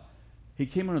God. He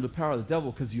came under the power of the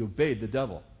devil because he obeyed the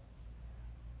devil.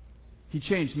 He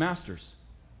changed masters.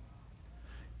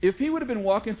 If he would have been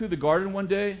walking through the garden one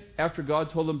day after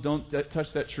God told him don't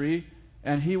touch that tree,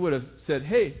 and he would have said,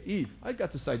 hey, Eve, I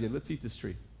got this idea, let's eat this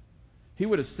tree. He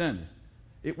would have sinned.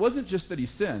 It wasn't just that he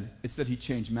sinned, it's that he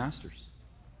changed masters.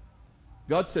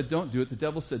 God said don't do it, the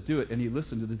devil said do it, and he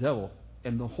listened to the devil,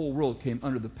 and the whole world came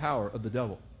under the power of the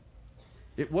devil.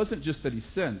 It wasn't just that he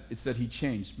sinned, it's that he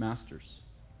changed masters.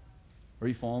 Are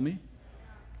you following me?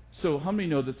 So how many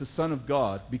know that the Son of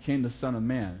God became the Son of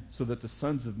Man so that the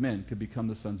sons of men could become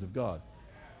the sons of God?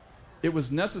 It was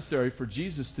necessary for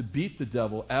Jesus to beat the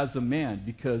devil as a man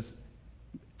because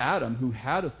Adam, who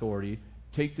had authority,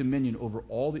 take dominion over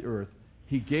all the earth,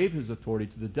 he gave his authority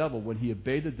to the devil when he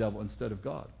obeyed the devil instead of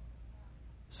God.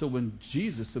 So when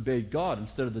Jesus obeyed God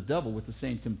instead of the devil with the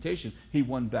same temptation, he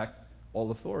won back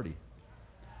all authority.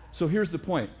 So here's the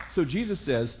point. So Jesus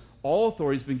says, all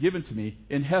authority has been given to me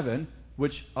in heaven,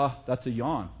 which, that's a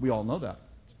yawn. We all know that.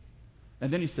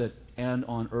 And then he said, and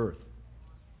on earth.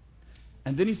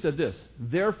 And then he said this,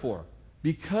 therefore,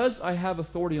 because I have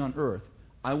authority on earth,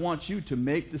 I want you to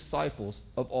make disciples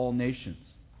of all nations.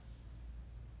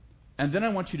 And then I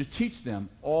want you to teach them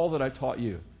all that I taught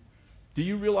you. Do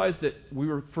you realize that we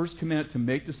were first commanded to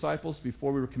make disciples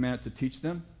before we were commanded to teach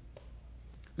them?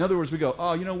 In other words, we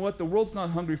go, you know what? The world's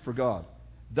not hungry for God.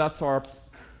 That's our...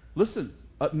 Listen,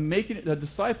 making a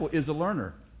disciple is a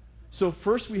learner. So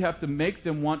first we have to make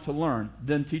them want to learn,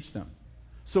 then teach them.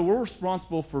 So we're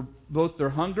responsible for both their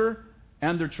hunger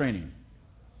and their training.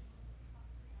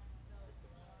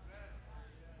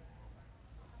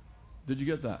 Did you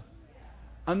get that?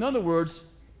 In other words,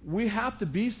 we have to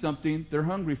be something they're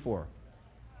hungry for.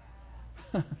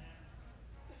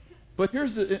 But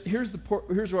here's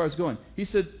where I was going. He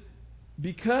said,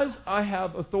 because I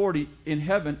have authority in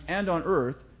heaven and on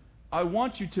earth, I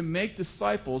want you to make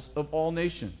disciples of all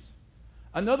nations.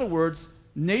 In other words,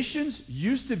 nations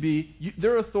used to be,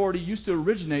 their authority used to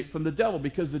originate from the devil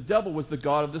because the devil was the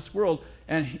god of this world.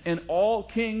 And all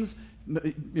kings,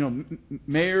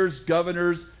 mayors,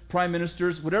 governors, prime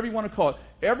ministers, whatever you want to call it,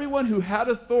 everyone who had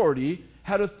authority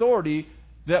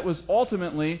that was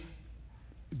ultimately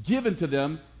given to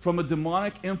them from a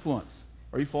demonic influence.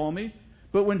 Are you following me?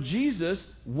 But when Jesus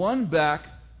won back,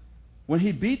 when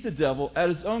he beat the devil at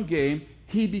his own game,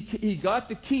 he got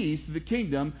the keys to the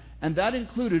kingdom, and that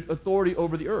included authority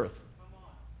over the earth.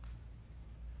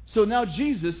 So now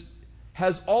Jesus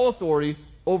has all authority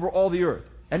over all the earth.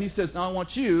 And he says, now I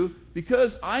want you,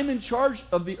 because I'm in charge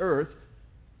of the earth,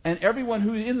 and everyone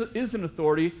who is in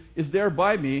authority is there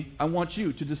by me, I want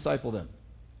you to disciple them.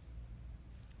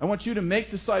 I want you to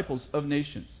make disciples of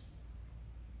nations.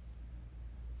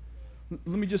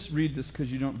 Let me just read this because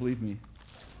you don't believe me.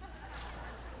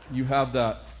 You have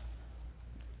that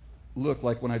look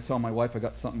like when I tell my wife I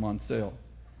got something on sale.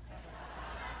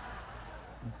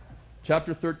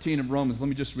 Chapter 13 of Romans, let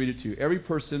me just read it to you. Every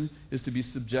person is to be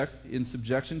in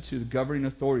subjection to the governing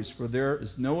authorities, for there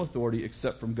is no authority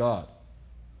except from God.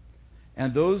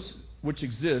 And those which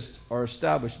exist are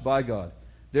established by God.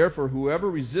 Therefore, whoever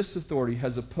resists authority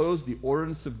has opposed the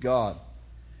ordinance of God.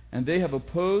 And they who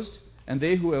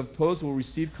have opposed will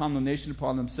receive condemnation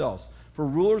upon themselves. For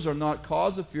rulers are not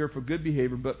cause of fear for good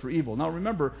behavior, but for evil. Now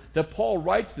remember that Paul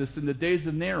writes this in the days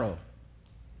of Nero.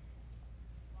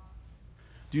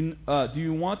 Do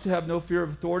you want to have no fear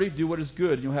of authority? Do what is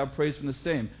good, and you'll have praise from the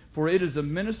same. For it is a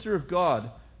minister of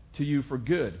God to you for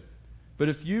good. But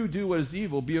if you do what is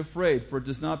evil, be afraid, for it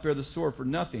does not bear the sword for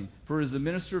nothing. For it is a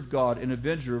minister of God, an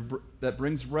avenger that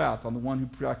brings wrath on the one who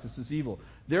practices evil.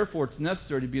 Therefore, it's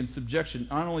necessary to be in subjection,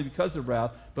 not only because of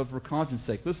wrath, but for conscience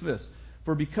sake. Listen to this.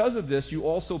 For because of this, you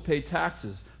also pay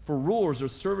taxes. For rulers are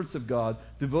servants of God,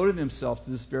 devoting themselves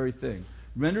to this very thing.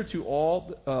 Render to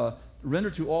all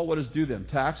what is due them.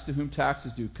 Tax to whom tax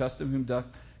is due. Custom to whom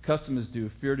custom is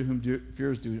due. Fear to whom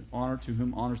fear is due. Honor to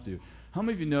whom honor is due. How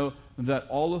many of you know that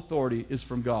all authority is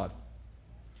from God?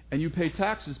 And you pay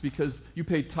taxes because you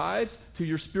pay tithes to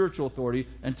your spiritual authority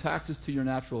and taxes to your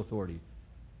natural authority.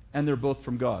 And they're both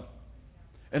from God.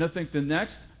 And I think the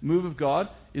next move of God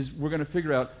is we're going to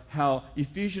figure out how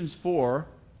Ephesians 4,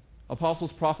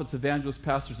 apostles, prophets, evangelists,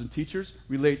 pastors, and teachers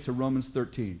relate to Romans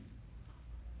 13.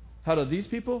 How do these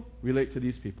people relate to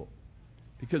these people?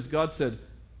 Because God said,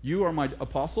 you are my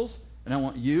apostles, and I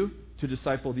want you to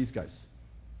disciple these guys.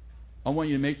 I want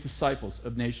you to make disciples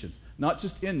of nations. Not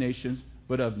just in nations,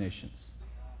 but of nations.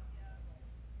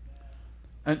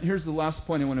 And here's the last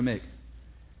point I want to make.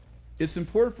 It's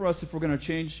important for us, if we're going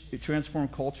to transform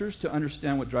cultures, to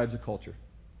understand what drives a culture.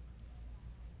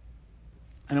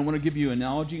 And I want to give you an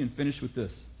analogy and finish with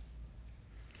this.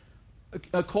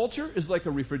 A culture is like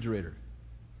a refrigerator.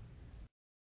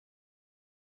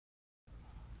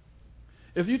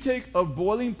 If you take a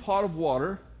boiling pot of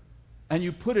water and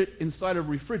you put it inside a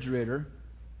refrigerator,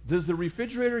 does the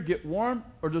refrigerator get warm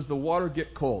or does the water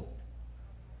get cold?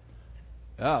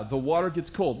 The water gets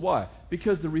cold. Why?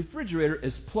 Because the refrigerator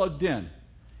is plugged in.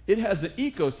 It has an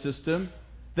ecosystem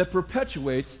that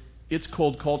perpetuates its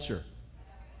cold culture.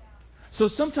 So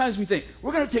sometimes we think,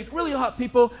 we're going to take really hot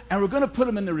people and we're going to put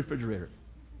them in the refrigerator.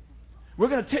 We're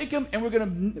going to take them and we're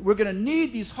going to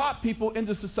need these hot people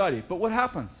into society. But what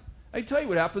happens? I tell you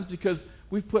what happens, because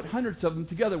we've put hundreds of them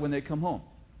together when they come home.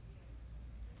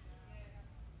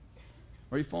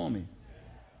 Are you following me?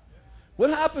 What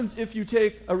happens if you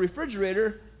take a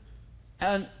refrigerator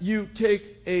and you take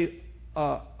a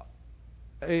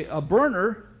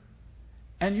burner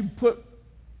and you put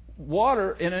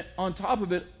water in it, on top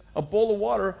of it, a bowl of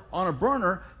water on a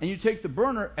burner, and you take the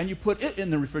burner and you put it in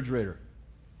the refrigerator?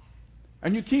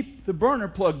 And you keep the burner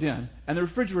plugged in and the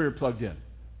refrigerator plugged in.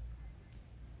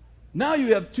 Now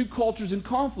you have two cultures in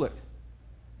conflict.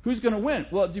 Who's going to win?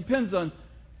 Well, it depends on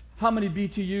how many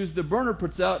BTUs the burner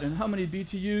puts out and how many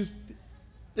BTUs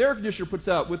the air conditioner puts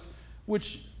out, with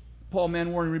which Paul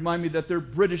Manwaring reminded me that they're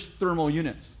British thermal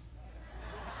units.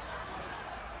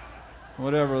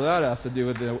 Whatever that has to do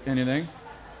with anything.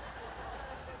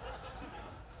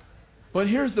 But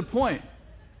here's the point.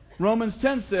 Romans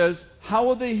 10 says, how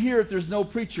will they hear if there's no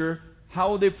preacher? How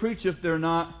will they preach if they're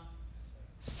not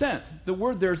sent? The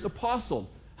word there is apostle.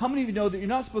 How many of you know that you're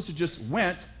not supposed to just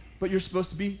went, but you're supposed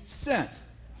to be sent?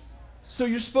 So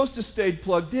you're supposed to stay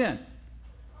plugged in.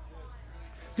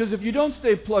 Because if you don't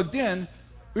stay plugged in,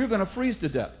 you're going to freeze to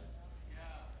death.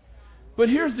 But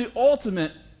here's the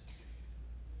ultimate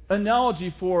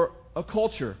analogy for a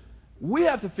culture. We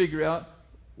have to figure out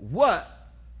what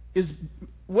is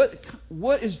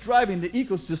driving the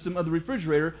ecosystem of the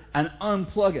refrigerator and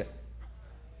unplug it.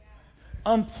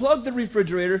 Unplug the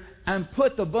refrigerator and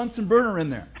put the Bunsen burner in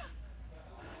there.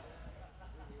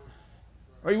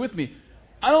 Are you with me?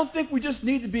 I don't think we just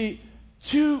need to be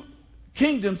two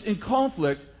kingdoms in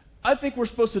conflict. I think we're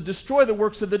supposed to destroy the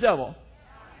works of the devil.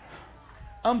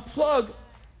 Unplug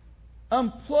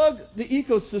the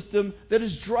ecosystem that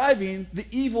is driving the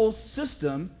evil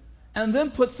system, and then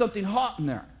put something hot in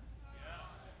there.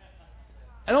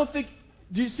 I don't think...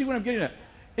 Do you see what I'm getting at?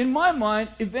 In my mind,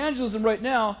 evangelism right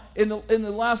now, in the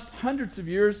last hundreds of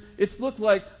years, it's looked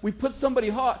like we put somebody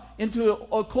hot into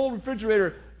a cold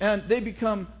refrigerator and they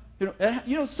become...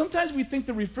 sometimes we think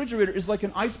the refrigerator is like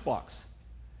an ice box.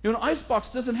 An ice box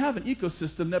doesn't have an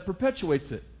ecosystem that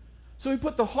perpetuates it. So we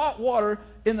put the hot water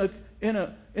in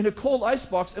a cold ice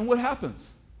box, and what happens?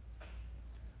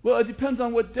 Well, it depends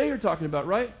on what day you're talking about,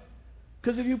 right?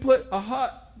 Because if you put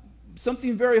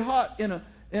something very hot in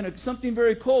something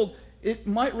very cold, it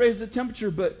might raise the temperature,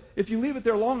 but if you leave it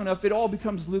there long enough, it all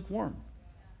becomes lukewarm.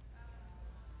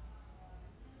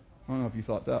 I don't know if you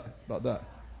thought about that.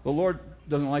 The Lord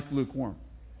doesn't like lukewarm.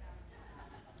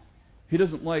 He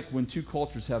doesn't like when two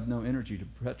cultures have no energy to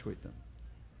perpetuate them.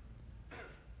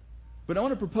 But I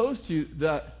want to propose to you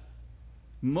that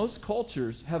most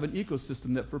cultures have an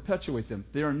ecosystem that perpetuate them.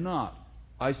 They are not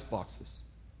ice boxes.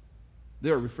 They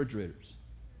are refrigerators.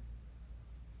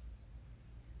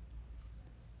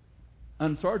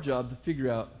 And it's our job to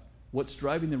figure out what's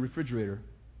driving the refrigerator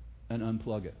and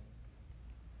unplug it.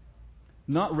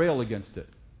 Not rail against it.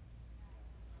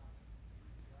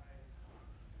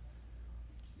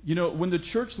 When the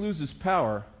church loses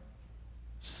power,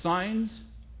 signs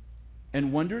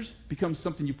and wonders become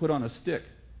something you put on a stick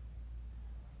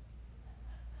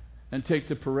and take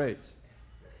to parades.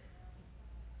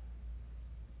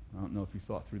 I don't know if you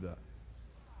thought through that.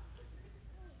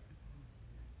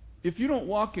 If you don't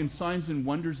walk in signs and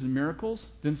wonders and miracles,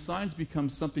 then signs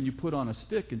become something you put on a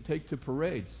stick and take to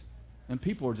parades. And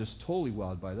people are just totally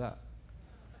wowed by that.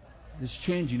 It's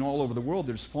changing all over the world.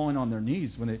 They're just falling on their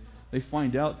knees when they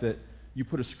find out that you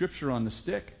put a scripture on the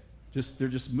stick. They're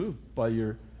just moved by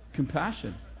your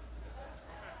compassion.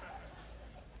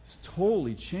 It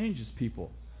totally changes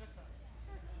people.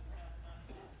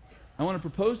 I want to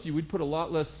propose to you, we'd put a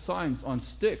lot less signs on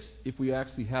sticks if we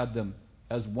actually had them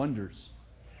as wonders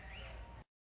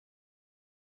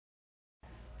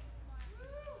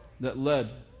that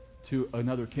led to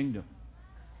another kingdom.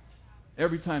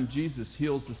 Every time Jesus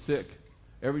heals the sick,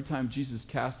 every time Jesus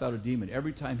casts out a demon,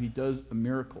 every time he does a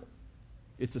miracle,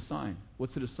 it's a sign.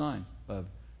 What's it a sign of?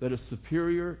 That a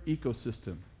superior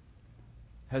ecosystem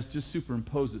has just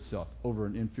superimposed itself over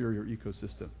an inferior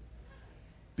ecosystem.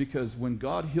 Because when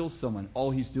God heals someone, all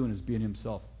he's doing is being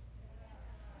himself.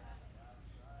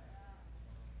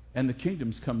 And the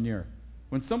kingdoms come near.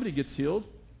 When somebody gets healed,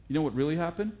 you know what really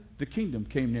happened? The kingdom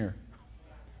came near.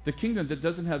 The kingdom that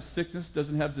doesn't have sickness,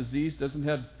 doesn't have disease, doesn't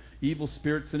have evil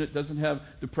spirits in it, doesn't have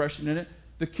depression in it,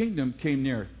 the kingdom came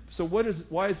near. So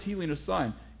why is healing a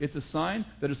sign? It's a sign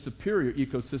that a superior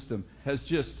ecosystem has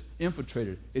just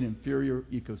infiltrated an inferior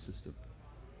ecosystem.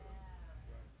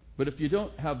 But if you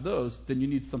don't have those, then you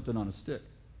need something on a stick.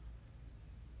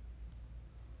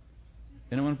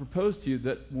 And I want to propose to you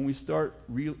that when we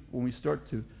start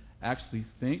to actually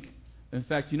think, in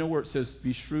fact, you know where it says,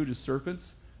 be shrewd as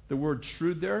serpents? The word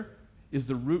shrewd there is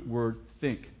the root word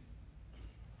think.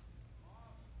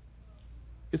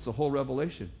 It's a whole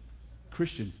revelation.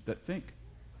 Christians that think.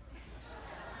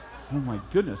 Oh my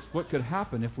goodness, what could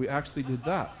happen if we actually did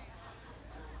that?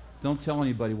 Don't tell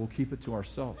anybody, we'll keep it to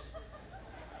ourselves.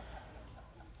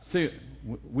 See,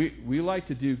 we like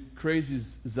to do crazy,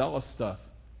 zealous stuff,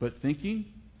 but thinking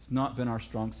has not been our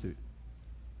strong suit.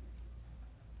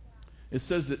 It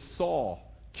says that Saul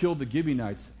killed the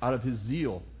Gibeonites out of his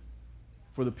zeal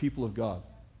for the people of God.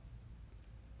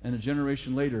 And a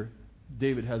generation later,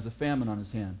 David has a famine on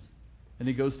his hands. And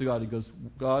he goes to God. He goes,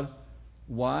 God,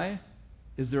 why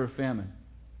is there a famine?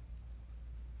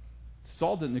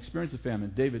 Saul didn't experience a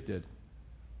famine. David did.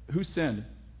 Who sinned?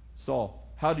 Saul.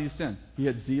 How did he sin? He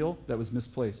had zeal that was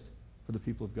misplaced for the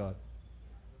people of God.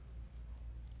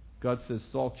 God says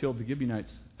Saul killed the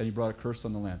Gibeonites and he brought a curse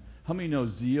on the land. How many know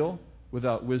zeal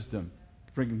without wisdom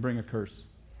bring a curse?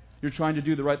 You're trying to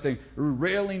do the right thing. You're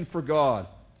railing for God.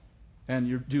 And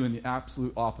you're doing the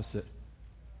absolute opposite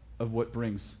of what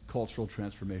brings cultural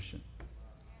transformation.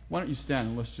 Why don't you stand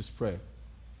and let's just pray.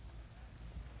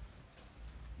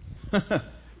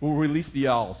 We'll release the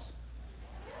owls.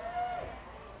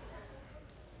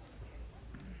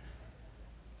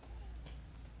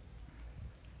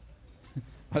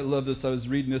 I love this. I was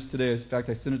reading this today. In fact,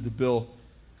 I sent it to Bill.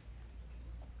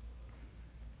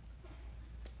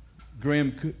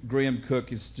 Graham Cook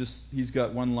he's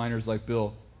got one-liners like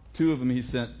Bill. Two of them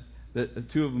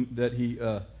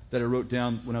that I wrote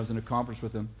down when I was in a conference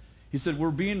with him. He said,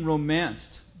 we're being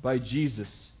romanced by Jesus.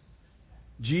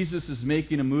 Jesus is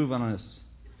making a move on us.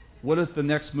 What if the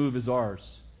next move is ours?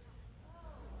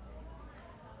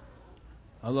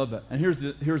 I love that. And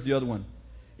here's the other one.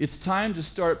 It's time to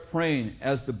start praying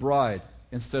as the bride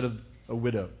instead of a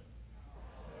widow.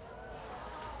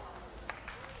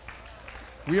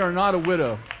 We are not a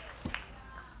widow.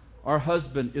 Our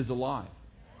husband is alive.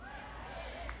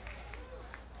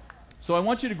 So I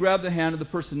want you to grab the hand of the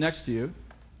person next to you.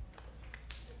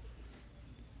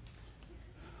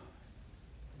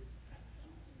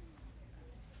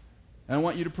 And I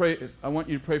want you to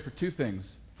pray for two things.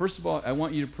 First of all, I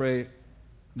want you to pray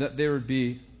that they would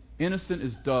be innocent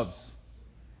as doves.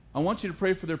 I want you to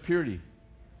pray for their purity.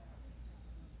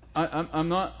 I'm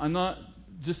not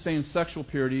just saying sexual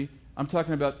purity. I'm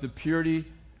talking about the purity.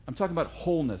 I'm talking about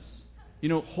wholeness. You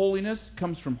know, holiness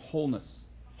comes from wholeness.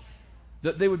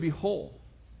 That they would be whole.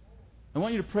 I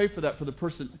want you to pray for that for the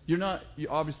person. We're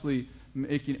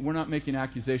not making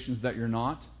accusations that you're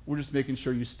not. We're just making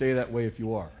sure you stay that way if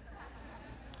you are.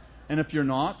 And if you're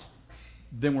not,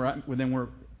 then we're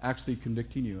actually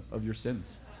convicting you of your sins.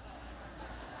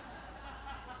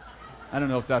 I don't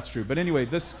know if that's true. But anyway,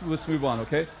 let's move on,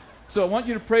 okay? So I want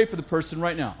you to pray for the person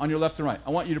right now, on your left and right. I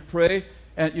want you to pray,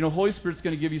 and Holy Spirit's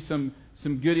going to give you some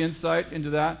good insight into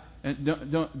that. And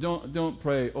don't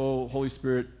pray, oh, Holy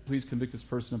Spirit, please convict this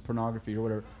person of pornography or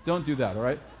whatever. Don't do that, all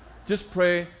right? Just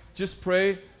pray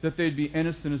that they'd be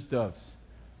innocent as doves.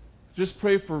 Just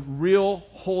pray for real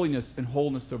holiness and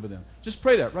wholeness over them. Just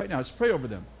pray that right now. Just pray over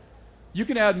them. You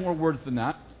can add more words than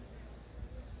that.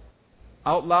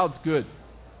 Out loud's good.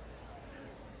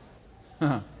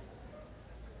 I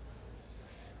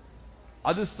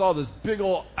just saw this big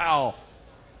old owl.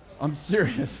 I'm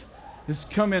serious.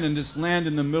 Just come in and just land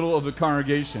in the middle of the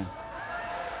congregation.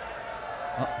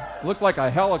 Looked like a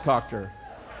helicopter.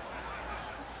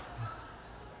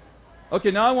 Okay,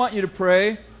 now I want you to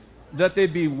pray that they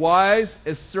be wise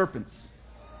as serpents.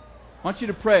 I want you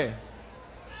to pray.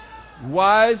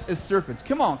 Wise as serpents.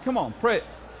 Come on, pray.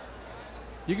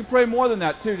 You can pray more than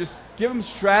that too. Just give them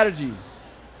strategies.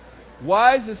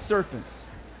 Wise as serpents.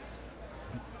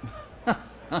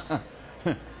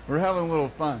 We're having a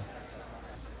little fun.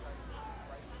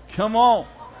 Come on.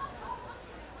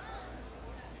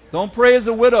 Don't pray as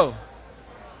a widow.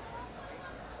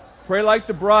 Pray like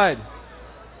the bride.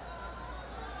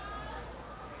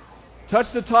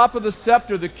 Touch the top of the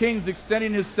scepter. The king's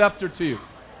extending his scepter to you.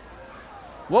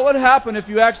 What would happen if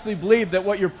you actually believed that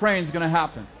what you're praying is going to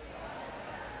happen?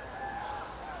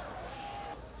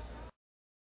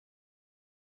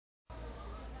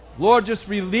 Lord, just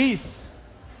release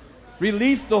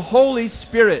the Holy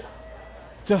Spirit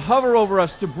to hover over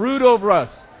us, to brood over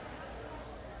us.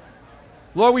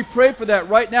 Lord, we pray for that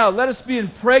right now. Let us be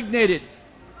impregnated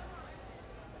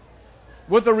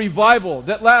with a revival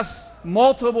that lasts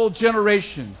multiple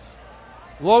generations.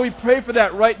 Lord, we pray for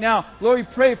that right now. Lord, we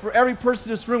pray for every person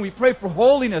in this room. We pray for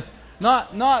holiness,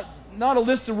 not a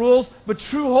list of rules, but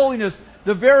true holiness,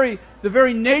 the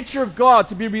very nature of God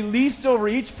to be released over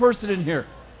each person in here.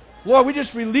 Lord, we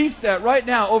just release that right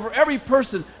now over every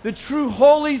person. The true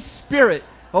Holy Spirit,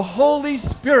 the Holy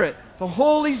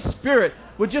Spirit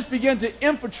would just begin to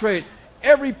infiltrate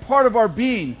every part of our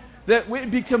being, that we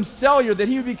become cellular, that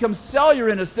He would become cellular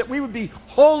in us, that we would be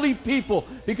holy people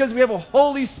because we have a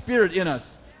Holy Spirit in us.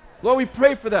 Lord, we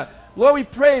pray for that. Lord, we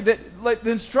pray that, like the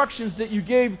instructions that you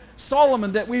gave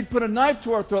Solomon, that we'd put a knife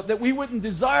to our throat, that we wouldn't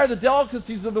desire the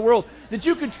delicacies of the world, that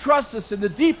you could trust us in the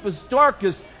deepest,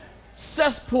 darkest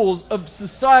cesspools of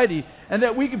society, and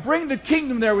that we could bring the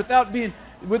kingdom there without being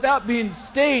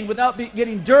stained, without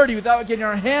getting dirty, without getting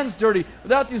our hands dirty,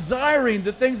 without desiring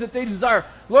the things that they desire.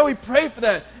 Lord, we pray for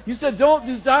that. You said don't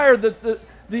desire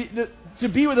to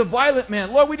be with a violent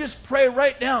man. Lord, we just pray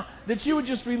right now that you would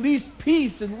just release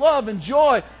peace and love and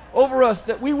joy over us,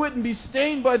 that we wouldn't be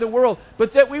stained by the world,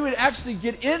 but that we would actually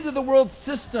get into the world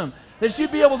system, that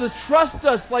you'd be able to trust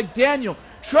us like Daniel,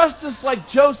 trust us like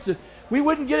Joseph. We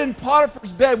wouldn't get in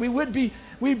Potiphar's bed. We'd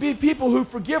be people who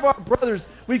forgive our brothers.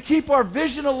 We'd keep our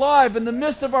vision alive in the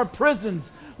midst of our prisons.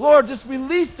 Lord, just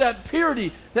release that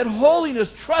purity, that holiness.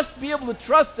 Be able to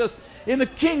trust us in the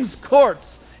king's courts,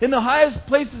 in the highest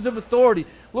places of authority.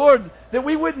 Lord, that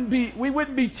we wouldn't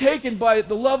be taken by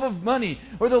the love of money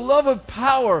or the love of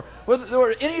power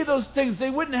or any of those things.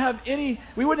 We wouldn't have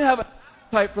an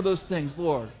appetite for those things,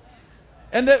 Lord.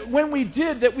 And that when we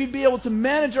did, that we'd be able to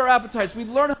manage our appetites. We'd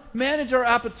learn how to manage our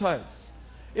appetites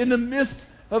in the midst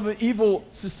of an evil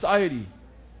society.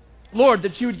 Lord,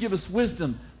 that you would give us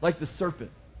wisdom like the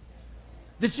serpent.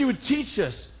 That you would teach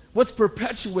us what's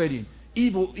perpetuating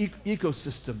evil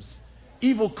ecosystems,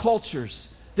 evil cultures.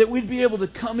 That we'd be able to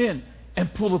come in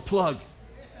and pull the plug.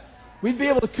 We'd be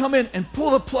able to come in and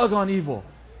pull the plug on evil.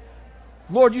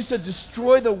 Lord, you said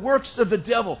destroy the works of the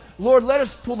devil. Lord, let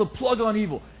us pull the plug on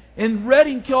evil. In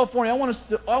Redding, California, I want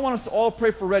us to all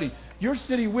pray for Redding. Your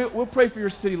city, we'll pray for your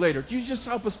city later. You just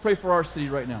help us pray for our city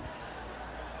right now.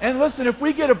 And listen, if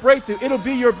we get a breakthrough, it'll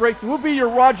be your breakthrough. We'll be your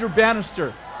Roger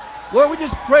Bannister. Lord, we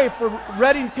just pray for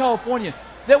Redding, California,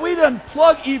 that we'd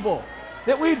unplug evil,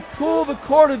 that we'd pull the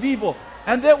cord of evil,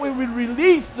 and that we would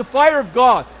release the fire of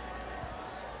God.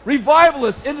 Revival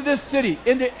us into this city,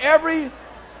 into every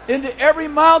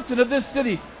mountain of this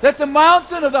city, that the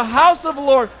mountain of the house of the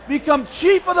Lord become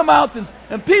chief of the mountains,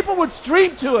 and people would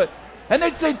stream to it, and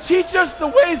they'd say, teach us the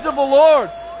ways of the Lord.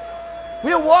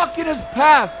 We'll walk in His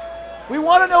path. We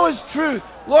want to know His truth.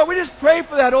 Lord, we just pray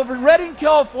for that over in Redding,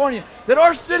 California, that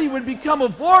our city would become a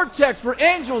vortex where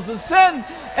angels ascend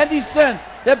and descend,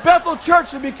 that Bethel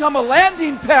Church would become a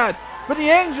landing pad for the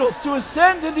angels to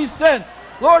ascend and descend.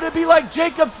 Lord, it'd be like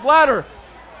Jacob's ladder.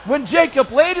 When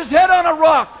Jacob laid his head on a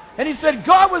rock and he said,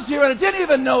 God was here and I didn't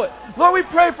even know it. Lord, we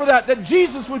pray for that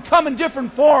Jesus would come in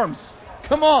different forms.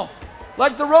 Come on.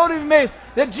 Like the road of Emmaus,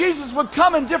 that Jesus would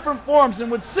come in different forms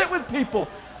and would sit with people,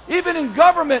 even in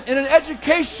government and in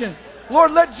education.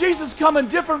 Lord, let Jesus come in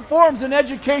different forms in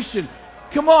education.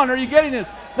 Come on, are you getting this?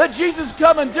 Let Jesus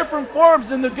come in different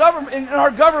forms in the government, in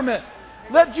our government.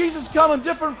 Let Jesus come in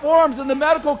different forms in the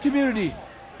medical community,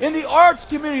 in the arts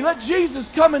community. Let Jesus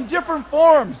come in different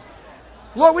forms.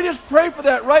 Lord, we just pray for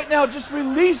that right now. Just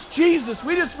release Jesus.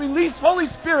 We just release Holy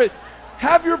Spirit.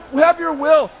 Have your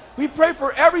will. We pray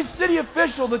for every city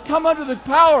official to come under the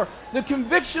power, the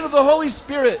conviction of the Holy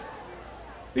Spirit.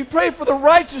 We pray for the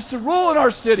righteous to rule in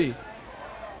our city.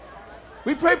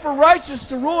 We pray for righteous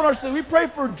to rule in our city. We pray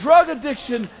for drug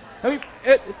addiction,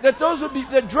 that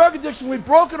drug addiction would be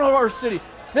broken over our city.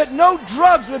 That no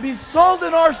drugs would be sold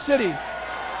in our city.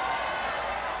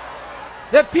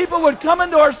 That people would come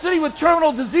into our city with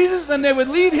terminal diseases and they would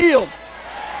leave healed.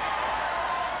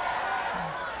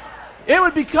 It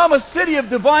would become a city of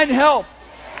divine health.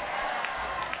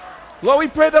 Lord, we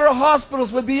pray that our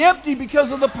hospitals would be empty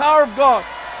because of the power of God.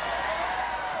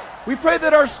 We pray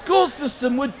that our school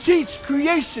system would teach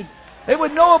creation. They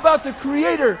would know about the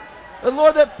Creator. And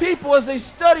Lord, that people, as they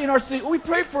study in our city, we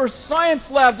pray for a science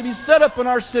lab to be set up in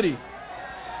our city.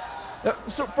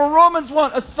 So for Romans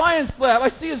 1, a science lab. I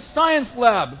see a science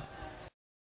lab.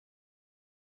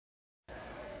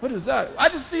 What is that? I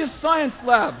just see a science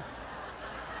lab.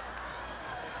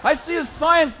 I see a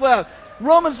science lab.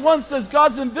 Romans 1 says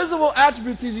God's invisible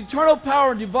attributes, His eternal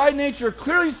power and divine nature are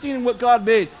clearly seen in what God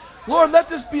made. Lord, let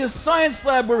this be a science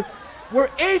lab where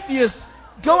atheists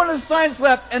go into a science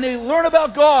lab and they learn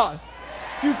about God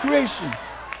through creation.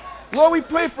 Lord, we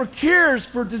pray for cures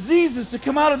for diseases to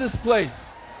come out of this place.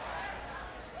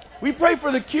 We pray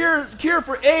for the cure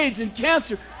for AIDS and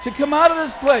cancer to come out of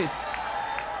this place.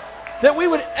 That we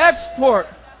would export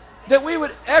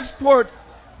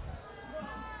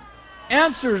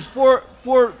answers for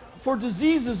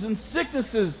diseases and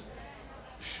sicknesses.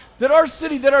 That our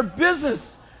city, that our business,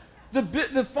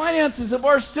 the finances of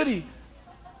our city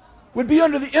would be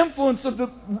under the influence of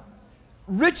the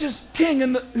richest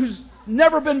king who's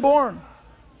never been born.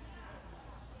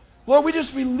 Lord, we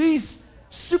just release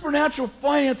supernatural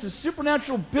finances,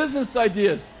 supernatural business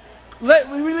ideas. We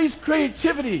release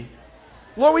creativity.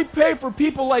 Lord, we pray for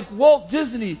people like Walt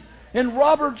Disney and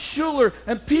Robert Schuller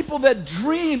and people that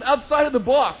dream outside of the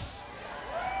box.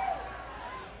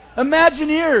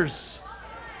 Imagineers,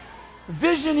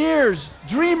 visioneers,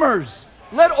 dreamers.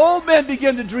 Let old men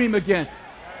begin to dream again.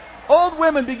 Old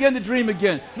women begin to dream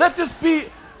again. Let this be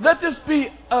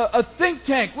a think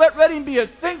tank. Let Reading be a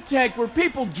think tank where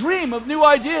people dream of new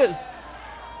ideas.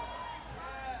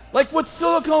 Like what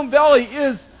Silicon Valley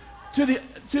is to the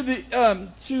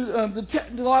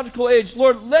technological age.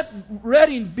 Lord, let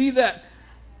Reading be that.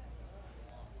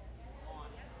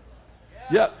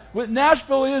 Yeah, what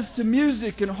Nashville is to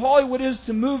music and Hollywood is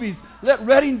to movies, let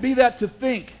Reading be that to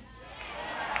think.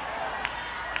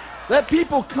 Let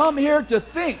people come here to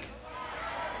think.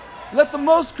 Let the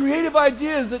most creative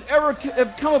ideas that ever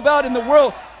have come about in the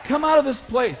world come out of this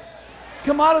place.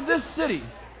 Come out of this city.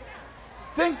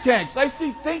 Think tanks. I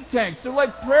see think tanks. They're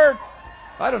like prayer.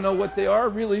 I don't know what they are,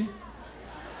 really.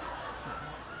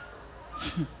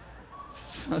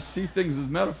 I see things as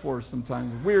metaphors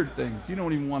sometimes. Weird things. You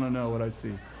don't even want to know what I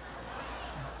see.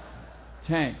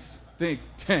 Tanks. Think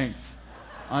tanks.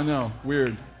 I know.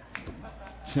 Weird.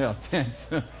 Yeah, tanks.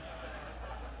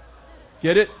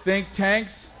 Get it? Think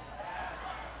tanks?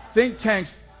 Think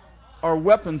tanks are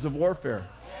weapons of warfare.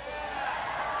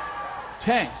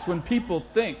 Tanks, when people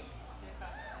think,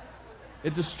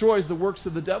 it destroys the works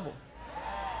of the devil.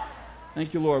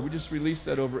 Thank you, Lord. We just release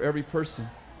that over every person.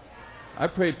 I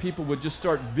pray people would just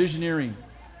start visioneering.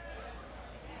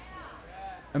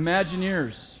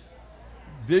 Imagineers.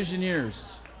 Visioneers.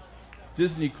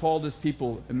 Disney called his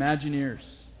people Imagineers.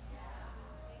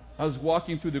 I was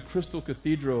walking through the Crystal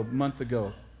Cathedral a month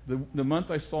ago. The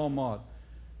month I saw Maud,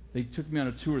 they took me on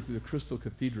a tour through the Crystal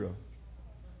Cathedral.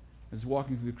 I was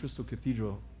walking through the Crystal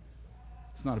Cathedral.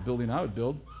 It's not a building I would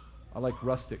build. I like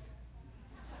rustic.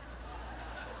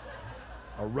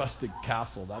 A rustic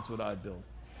castle, that's what I'd build.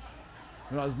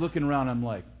 When I was looking around, I'm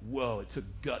like, whoa, it took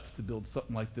guts to build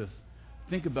something like this.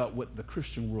 Think about what the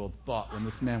Christian world thought when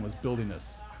this man was building this.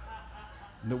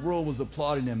 And the world was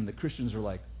applauding him, and the Christians were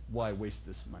like, why waste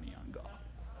this money on God?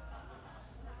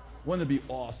 Wouldn't it be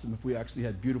awesome if we actually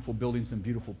had beautiful buildings and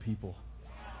beautiful people?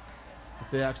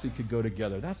 If they actually could go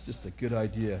together. That's just a good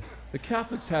idea. The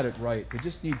Catholics had it right. They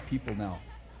just need people now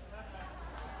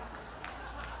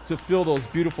to fill those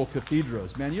beautiful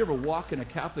cathedrals. Man, you ever walk in a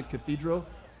Catholic cathedral?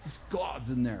 There's gods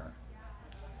in there.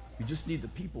 You just need the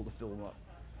people to fill them up.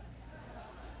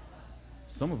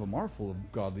 Some of them are full of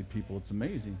godly people. It's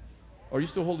amazing. Are you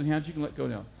still holding hands? You can let go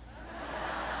now.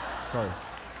 Sorry.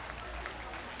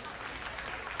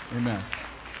 Amen.